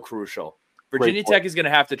so crucial. Virginia Tech is going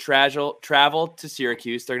to have to travel to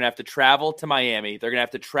Syracuse. They're going to have to travel to Miami. They're going to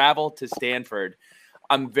have to travel to Stanford.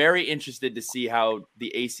 I'm very interested to see how the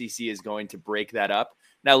ACC is going to break that up.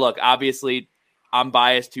 Now, look, obviously, I'm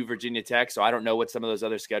biased to Virginia Tech, so I don't know what some of those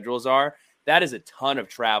other schedules are. That is a ton of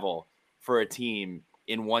travel for a team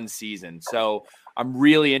in one season. So I'm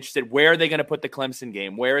really interested. Where are they going to put the Clemson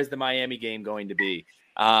game? Where is the Miami game going to be?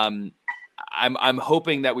 I'm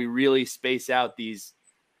hoping that we really space out these.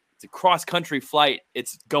 It's a cross-country flight.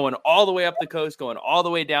 It's going all the way up the coast, going all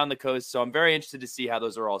the way down the coast. So I'm very interested to see how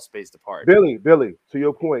those are all spaced apart. Billy, to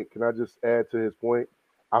your point, can I just add to his point?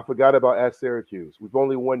 I forgot about at Syracuse. We've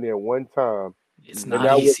only won there one time. It's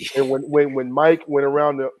not easy. And when Mike went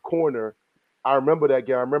around the corner, I remember that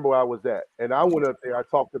game. I remember where I was at. And I went up there. I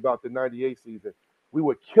talked about the 98 season. We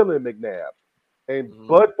were killing McNabb. And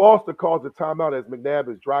Bud Foster calls the timeout as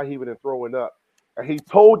McNabb is dry heaving and throwing up. And he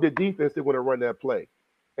told the defense they were going to run that play.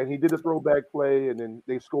 And he did a throwback play, and then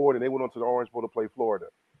they scored, and they went on to the Orange Bowl to play Florida.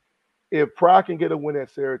 If Pride can get a win at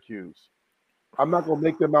Syracuse, I'm not going to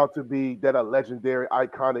make them out to be that a legendary,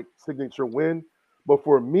 iconic signature win. But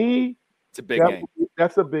for me, it's a big game.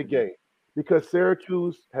 That's a big game because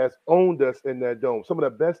Syracuse has owned us in that dome. Some of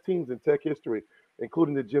the best teams in Tech history,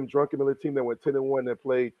 including the Jim Druckenmiller team that went 10-1 that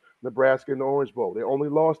played Nebraska in the Orange Bowl. They only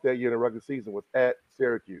lost that year in the regular season was at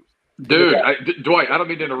Syracuse. Dude, Dwight, I don't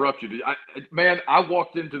mean to interrupt you. I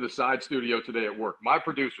walked into the side studio today at work. My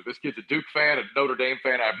producer, this kid's a Duke fan, a Notre Dame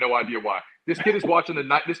fan. I have no idea why. This kid is watching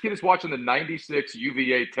the 96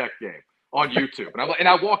 UVA Tech game on YouTube. And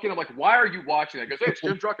I walk in, I'm like, why are you watching that? He goes, hey, it's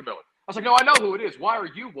Jim Druckenmiller. I was like, no, I know who it is. Why are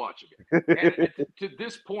you watching it? And to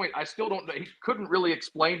this point, I still don't know. He couldn't really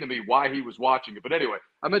explain to me why he was watching it. But anyway,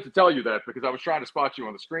 I meant to tell you that because I was trying to spot you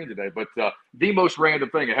on the screen today. But the most random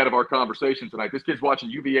thing ahead of our conversation tonight, this kid's watching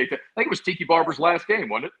UVA. I think it was Tiki Barber's last game,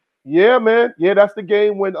 wasn't it? Yeah, man. Yeah, that's the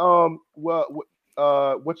game when what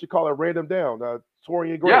you call it, ran him down.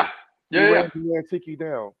 Torian Gray. Yeah. He ran Tiki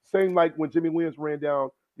down. Same like when Jimmy Williams ran down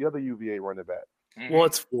the other UVA running back. Well,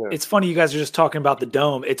 it's funny you guys are just talking about the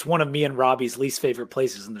dome. It's one of me and Robbie's least favorite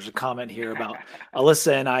places, and there's a comment here about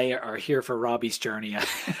Alyssa and I are here for Robbie's journey. I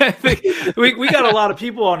think we got a lot of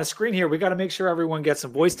people on the screen here. We got to make sure everyone gets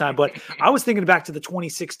some voice time. But I was thinking back to the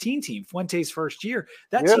 2016 team, Fuente's first year.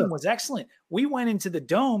 That team was excellent. We went into the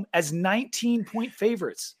dome as 19-point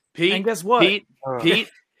favorites. Pete, and guess what? Pete.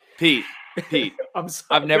 I'm sorry.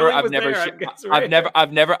 I've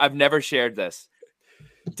never shared this.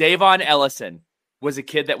 Davon Ellison was a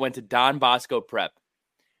kid that went to Don Bosco Prep.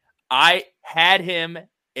 I had him,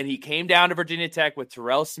 and he came down to Virginia Tech with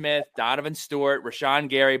Terrell Smith, Donovan Stewart, Rashawn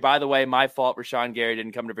Gary. By the way, my fault Rashawn Gary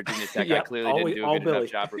didn't come to Virginia Tech. I clearly didn't do a good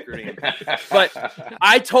enough job recruiting him. But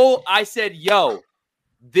I said, yo,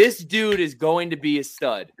 this dude is going to be a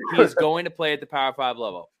stud. He is going to play at the Power 5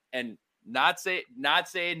 level. And not saying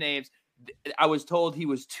names, I was told he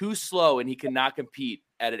was too slow and he cannot compete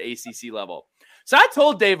at an ACC level. So I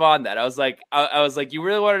told Davon that. I was like, you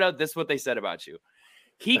really want to know? This is what they said about you.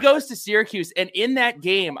 He goes to Syracuse, and in that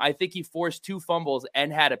game, I think he forced 2 fumbles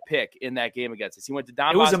and had a pick in that game against us. He went to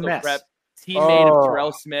Don Bosco Prep, teammate of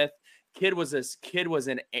Terrell Smith. Kid was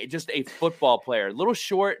just a football player. A little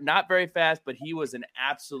short, not very fast, but he was an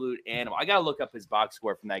absolute animal. I got to look up his box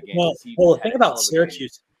score from that game. Well, the thing about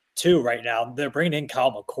Syracuse too right now. They're bringing in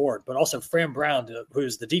Kyle McCord, but also Fran Brown,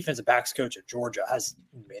 who's the defensive backs coach at Georgia,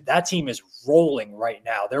 that team is rolling right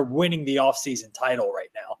now. They're winning the offseason title right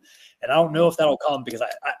now. And I don't know if that'll come because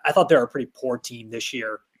I thought they were a pretty poor team this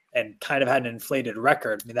year and kind of had an inflated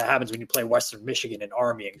record. I mean, that happens when you play Western Michigan and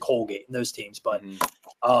Army and Colgate and those teams. But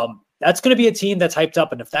that's going to be a team that's hyped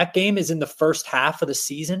up. And if that game is in the first half of the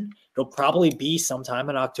season, it'll probably be sometime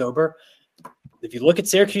in October. If you look at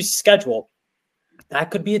Syracuse's schedule, that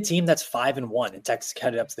could be a team that's 5-1 and Texas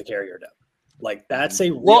headed up to the Carrier Dome. Like that's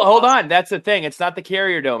a well. Hold on, that's the thing. It's not the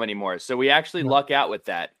Carrier Dome anymore, so we actually luck out with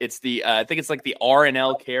that. It's the I think it's like the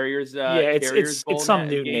R&L Carriers. It's some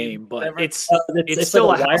new name, but whatever. it's still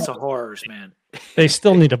like a house of horrors, man. They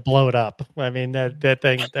still need to blow it up. I mean that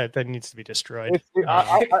thing needs to be destroyed.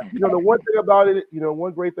 The one thing about it,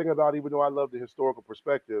 one great thing about it, even though I love the historical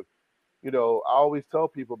perspective, I always tell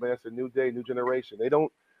people, man, it's a new day, new generation.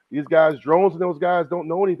 These guys, Drones and those guys don't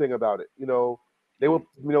know anything about it. They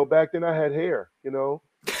were, back then I had hair, so, you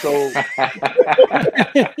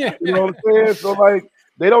know what I'm saying? So, like,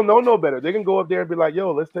 they don't know no better. They can go up there and be like,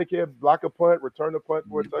 yo, let's take care, block a punt, return the punt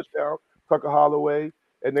for a touchdown, tuck a Holloway,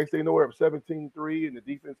 and next thing you know, we're up 17-3, and the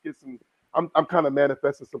defense gets some – I'm kind of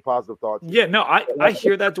manifesting some positive thoughts. Yeah, no, I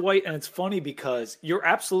hear that, Dwight, and it's funny because you're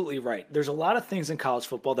absolutely right. There's a lot of things in college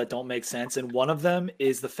football that don't make sense, and one of them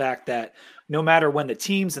is the fact that no matter when the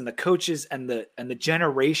teams and the coaches and the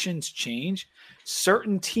generations change –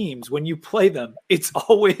 certain teams, when you play them, it's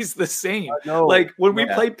always the same. Like when we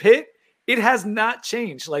play Pitt, it has not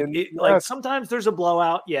changed. Like sometimes there's a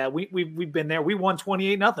blowout. Yeah, we've been there. We won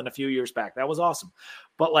 28-0 a few years back. That was awesome.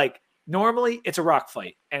 But like normally it's a rock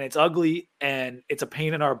fight and it's ugly and it's a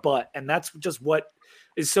pain in our butt. And that's just what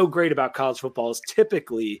is so great about college football is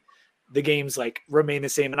typically the games like remain the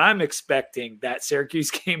same. And I'm expecting that Syracuse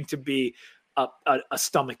game to be a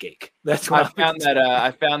stomach ache. That's what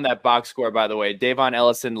I found that box score, by the way. Davon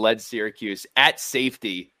Ellison led Syracuse at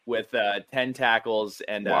safety with 10 tackles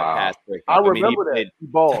and pass breakup. I remember that. He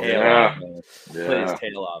balled. Played his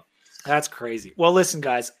tail off. That's crazy. Well, listen,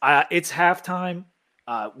 guys, it's halftime.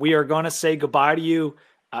 We are going to say goodbye to you.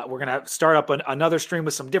 We're going to start up another stream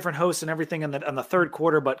with some different hosts and everything in the third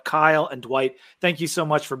quarter. But Kyle and Dwight, thank you so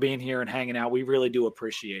much for being here and hanging out. We really do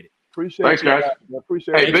appreciate it. Thanks, guys.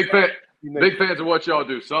 Appreciate it. Big fans of what y'all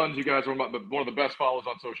do. Sons, you guys are one of the best followers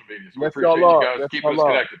on social media. So we appreciate you guys keeping us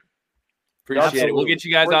connected. Appreciate it. We'll get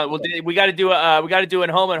you guys on. We got to do it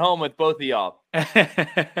home and home with both of y'all.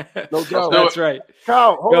 No doubt. That's right.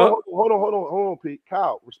 Kyle, hold on, Pete.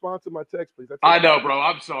 Kyle, respond to my text, please. I know, bro.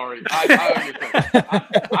 I'm sorry. I owe you a text.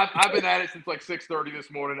 I've been at it since like 6:30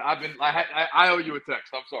 this morning. I owe you a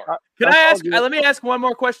text. I'm sorry. Can I ask? Let me ask one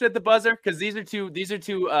more question at the buzzer because these are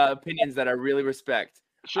two opinions that I really respect.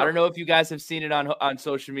 Sure. I don't know if you guys have seen it on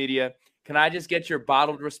social media. Can I just get your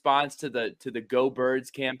bottled response to the Go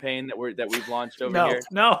Birds campaign that we've launched over here?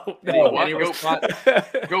 No.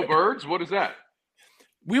 Go Birds? What is that?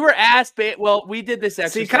 We were asked. Well, we did this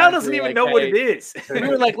exercise. See, Kyle doesn't even know what it is. We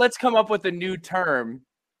were like, let's come up with a new term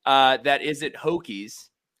that isn't Hokies,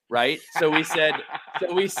 right? So we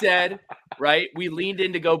said, right? We leaned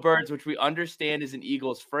into Go Birds, which we understand is an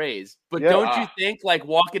Eagles phrase. But don't you think like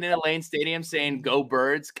walking in a Lane Stadium saying Go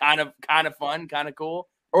Birds kind of fun, kind of cool?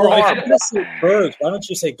 Or if you're going to say birds, why don't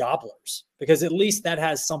you say gobblers? Because at least that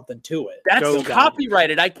has something to it. That's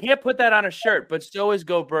copyrighted. I can't put that on a shirt, but so is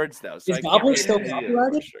Go Birds, though. So is gobblers still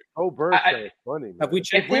copyrighted? Go Birds is funny. Have we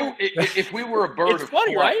checked if we were a bird it's of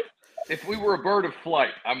funny, flight, right? If we were a bird of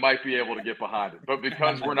flight, I might be able to get behind it. But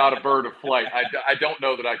because we're not a bird of flight, I don't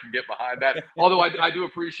know that I can get behind that. Although I do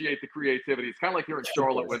appreciate the creativity. It's kind of like here in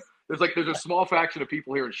Charlotte when there's a small faction of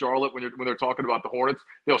people here in Charlotte when they're talking about the Hornets,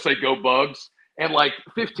 they'll say Go Bugs. And like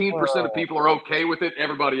 15% of people are okay with it.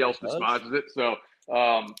 Everybody else despises it. So,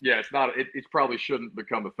 it's not. It probably shouldn't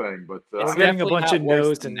become a thing. But it's getting a bunch of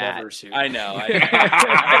no's and nevers here. I know.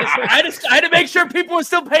 I had to make sure people were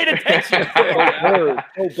still paying attention.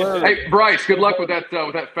 Hey, Bryce, good luck with that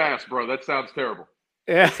fast, bro. That sounds terrible.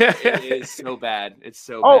 It is so bad. It's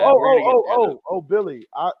so bad. Oh, Billy.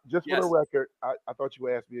 For the record, I thought you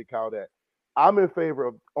would ask me to call that. I'm in favor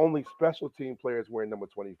of only special team players wearing number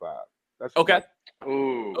 25. That's okay.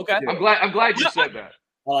 Ooh. Okay. I'm glad you said that.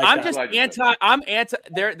 I'm anti.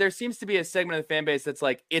 There seems to be a segment of the fan base that's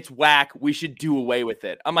like, it's whack. We should do away with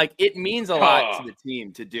it. I'm like, it means a lot to the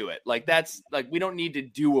team to do it. Like that's like we don't need to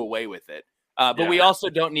do away with it. But we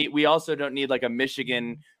also don't need like a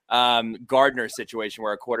Michigan Gardner situation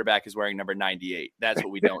where a quarterback is wearing number 98. That's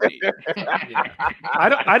what we don't need.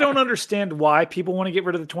 I don't understand why people want to get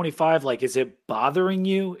rid of the 25. Like, is it bothering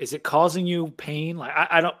you? Is it causing you pain? Like,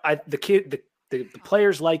 the The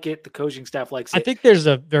players like it. The coaching staff likes it. I think there's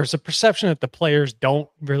a perception that the players don't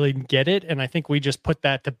really get it, and I think we just put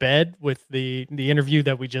that to bed with the interview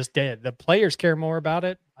that we just did. The players care more about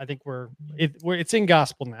it. I think it's in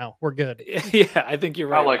gospel now. We're good. Yeah, I think you're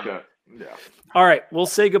right. I like that. Yeah. All right, we'll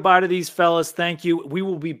say goodbye to these fellas. Thank you. We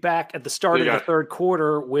will be back at the start of the third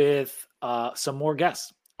quarter with some more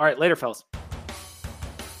guests. All right, later, fellas.